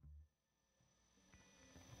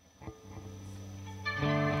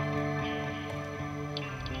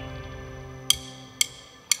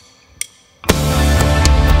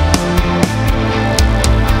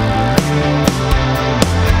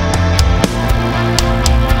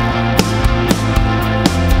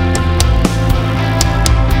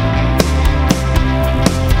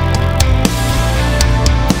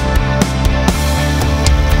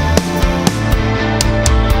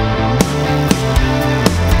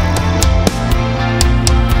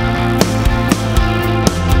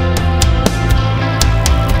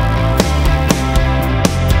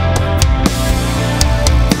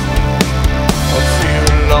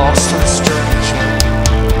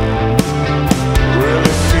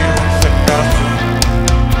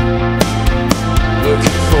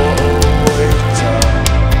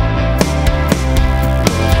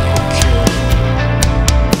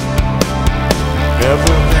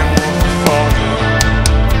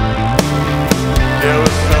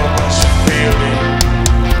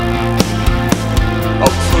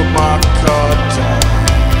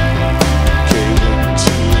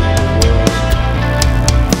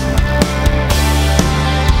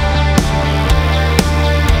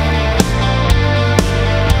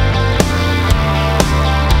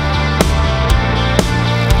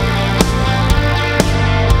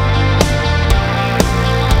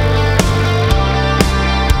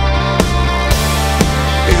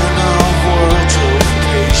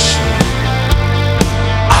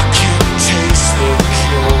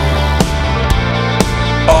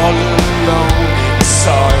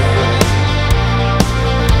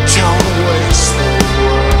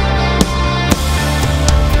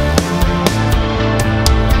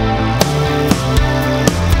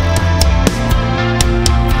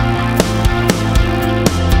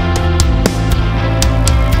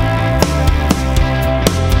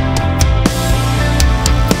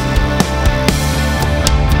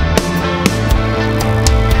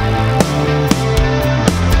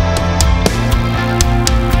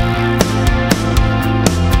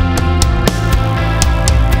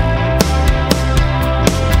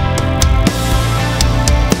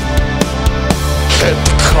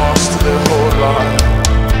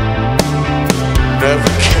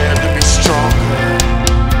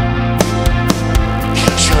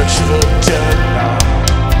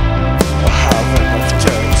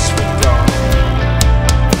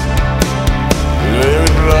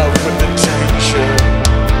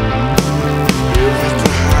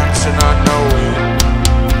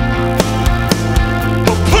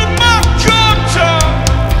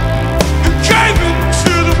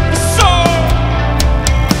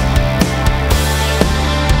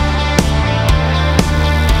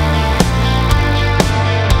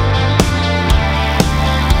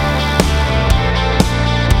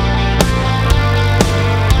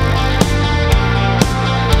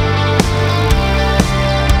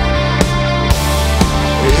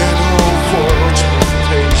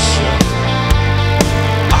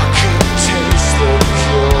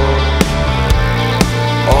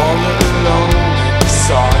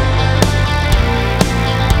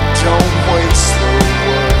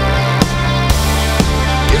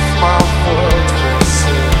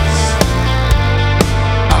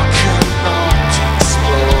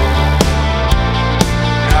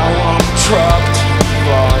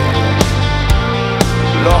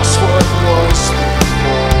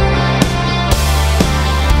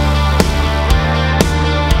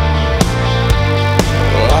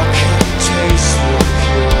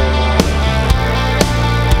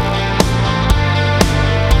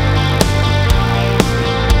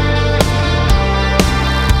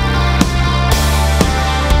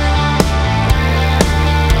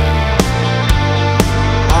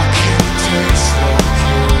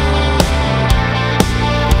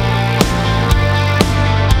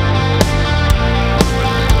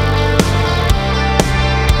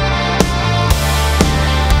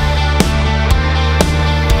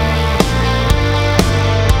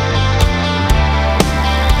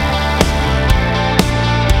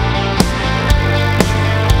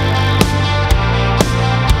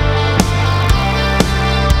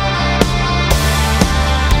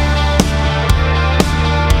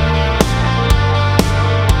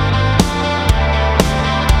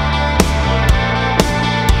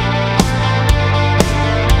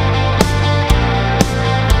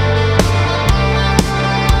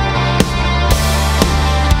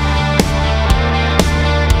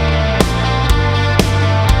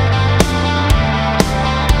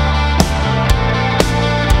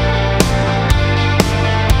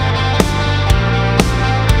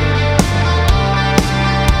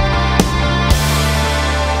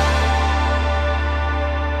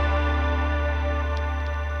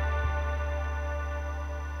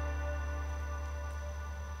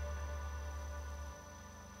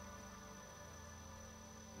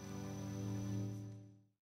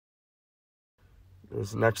 It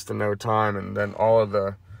was next to no time, and then all of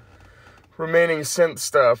the remaining synth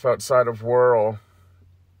stuff outside of Whirl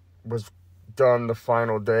was done the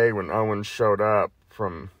final day when Owen showed up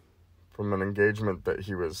from an engagement that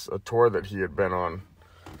a tour that he had been on,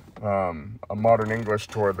 a Modern English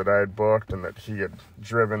tour that I had booked and that he had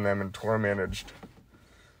driven them and tour managed.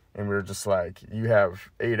 And we were just like, you have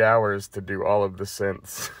 8 hours to do all of the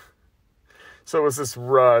synths. So it was this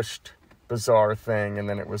rushed, bizarre thing, and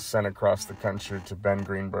then it was sent across the country to Ben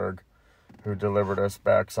Greenberg, who delivered us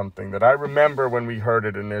back something that I remember when we heard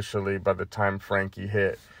it initially. By the time Frankie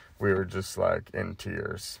hit, we were just like in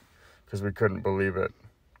tears because we couldn't believe it,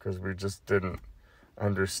 because we just didn't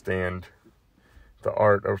understand the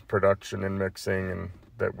art of production and mixing, and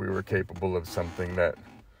that we were capable of something that,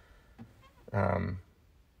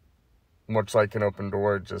 much like an Open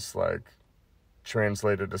Door, just like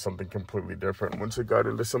translated to something completely different once it got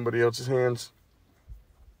into somebody else's hands.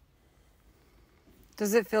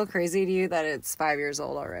 Does it feel crazy to you that it's 5 years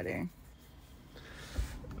old already?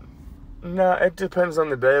 No, it depends on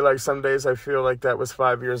the day. Like, some days I feel like that was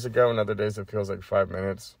 5 years ago, and other days it feels like 5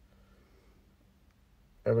 minutes.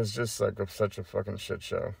 It was just like such a fucking shit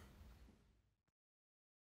show.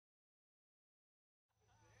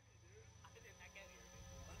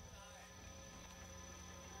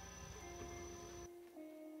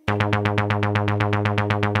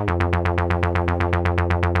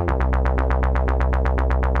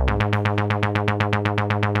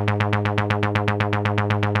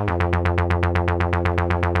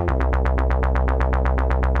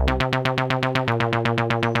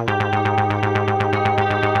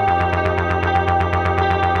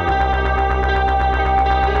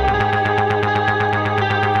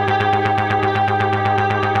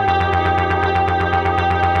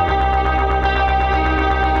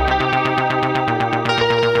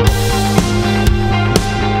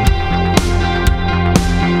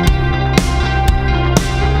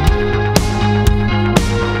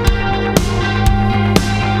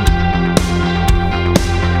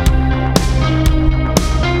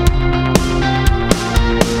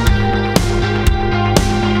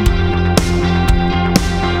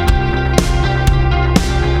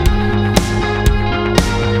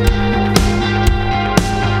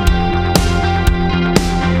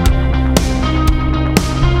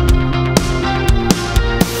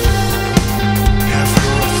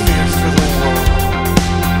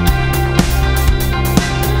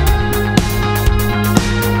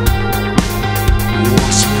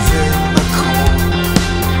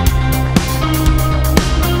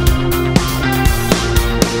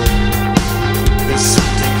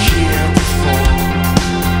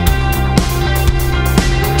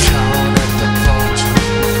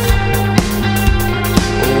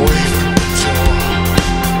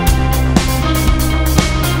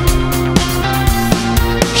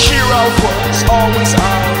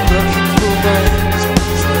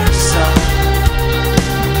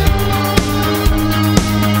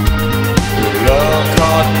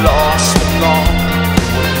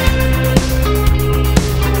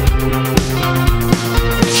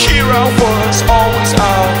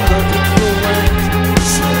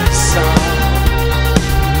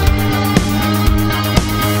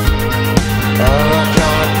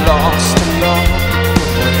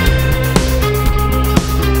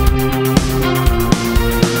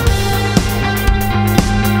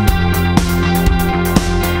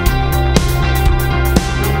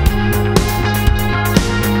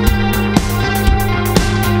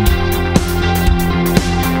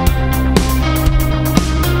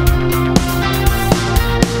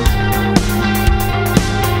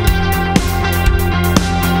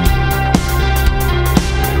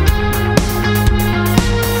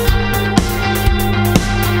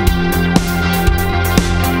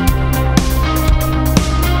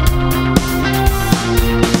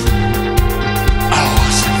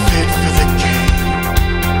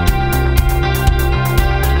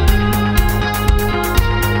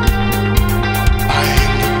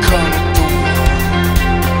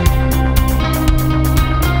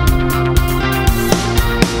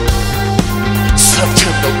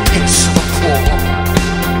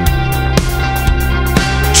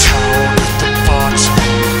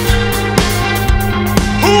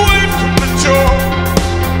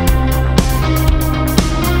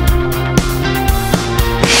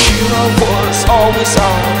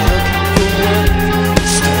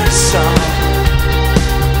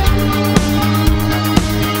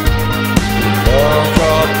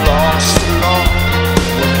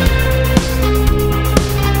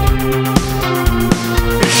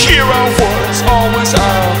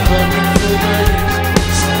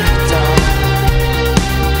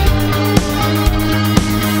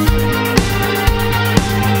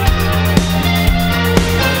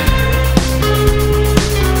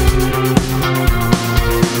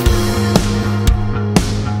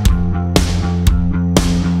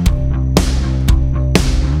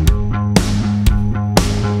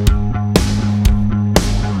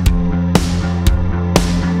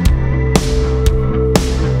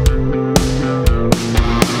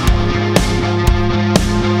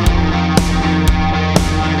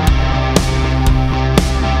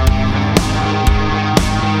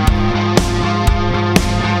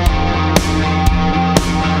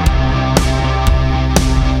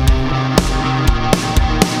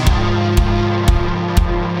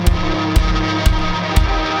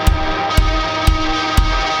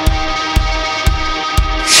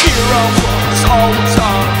 Here I was all the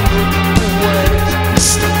time, looking for ways to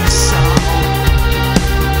stay sound.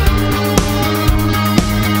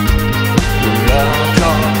 I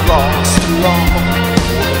got lost along the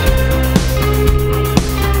way.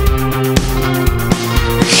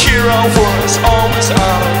 Here I was, always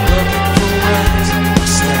out, looking for ways to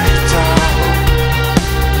stay down.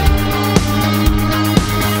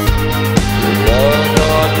 I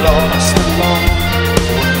got lost along the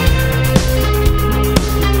way.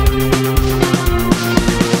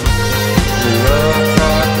 I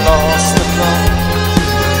got lost along the way.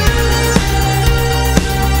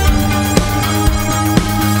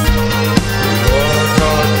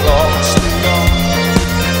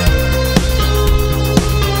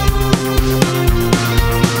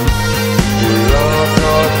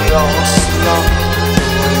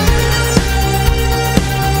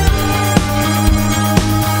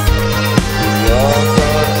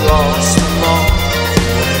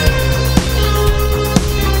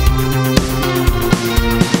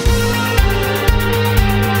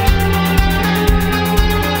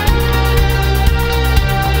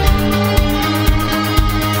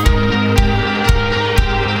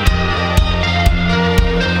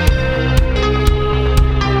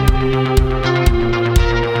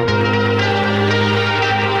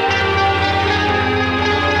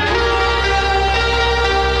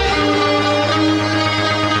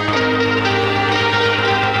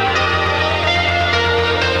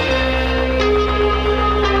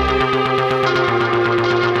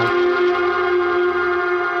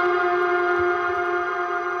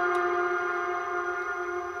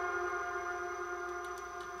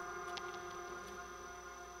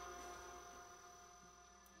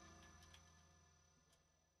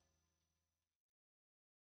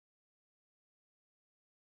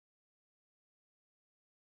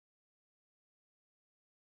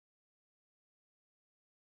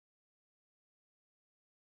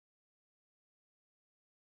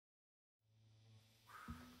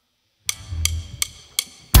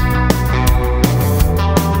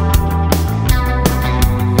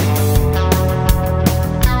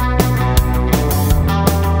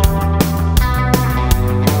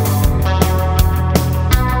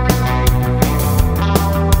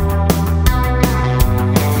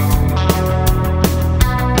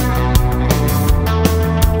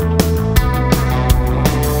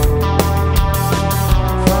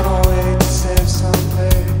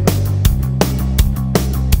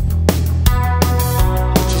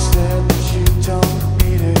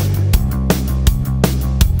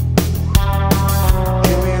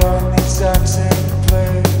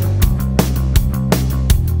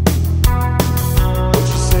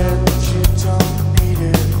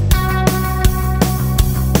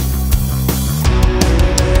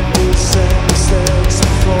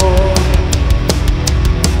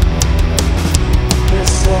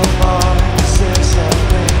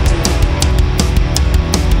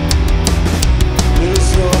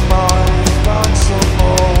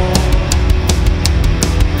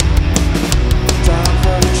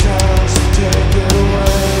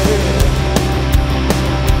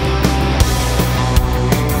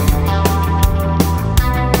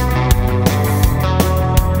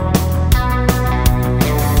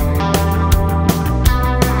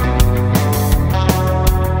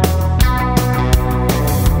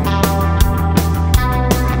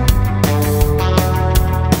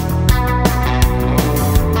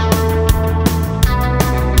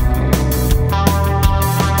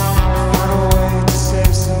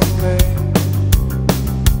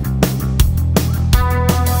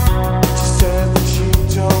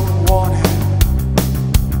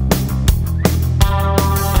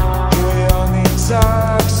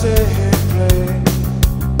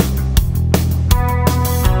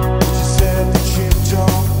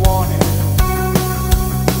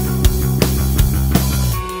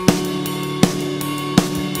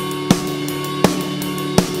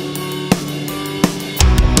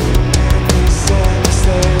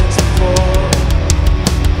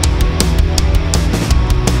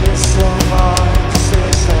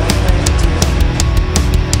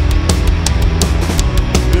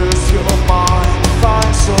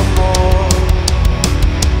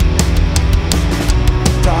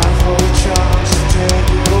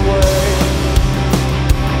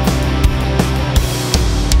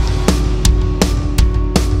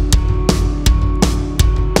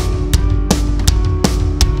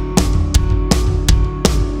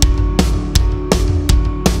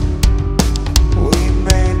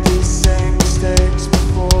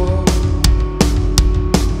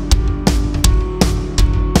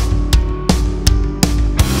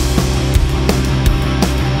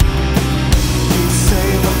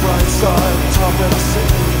 ever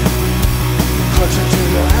seen. Clutching to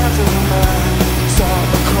your hands of a man, start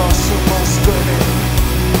across your most burning.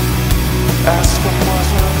 Ask for more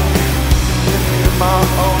money, in my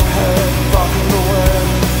own head, rocking away.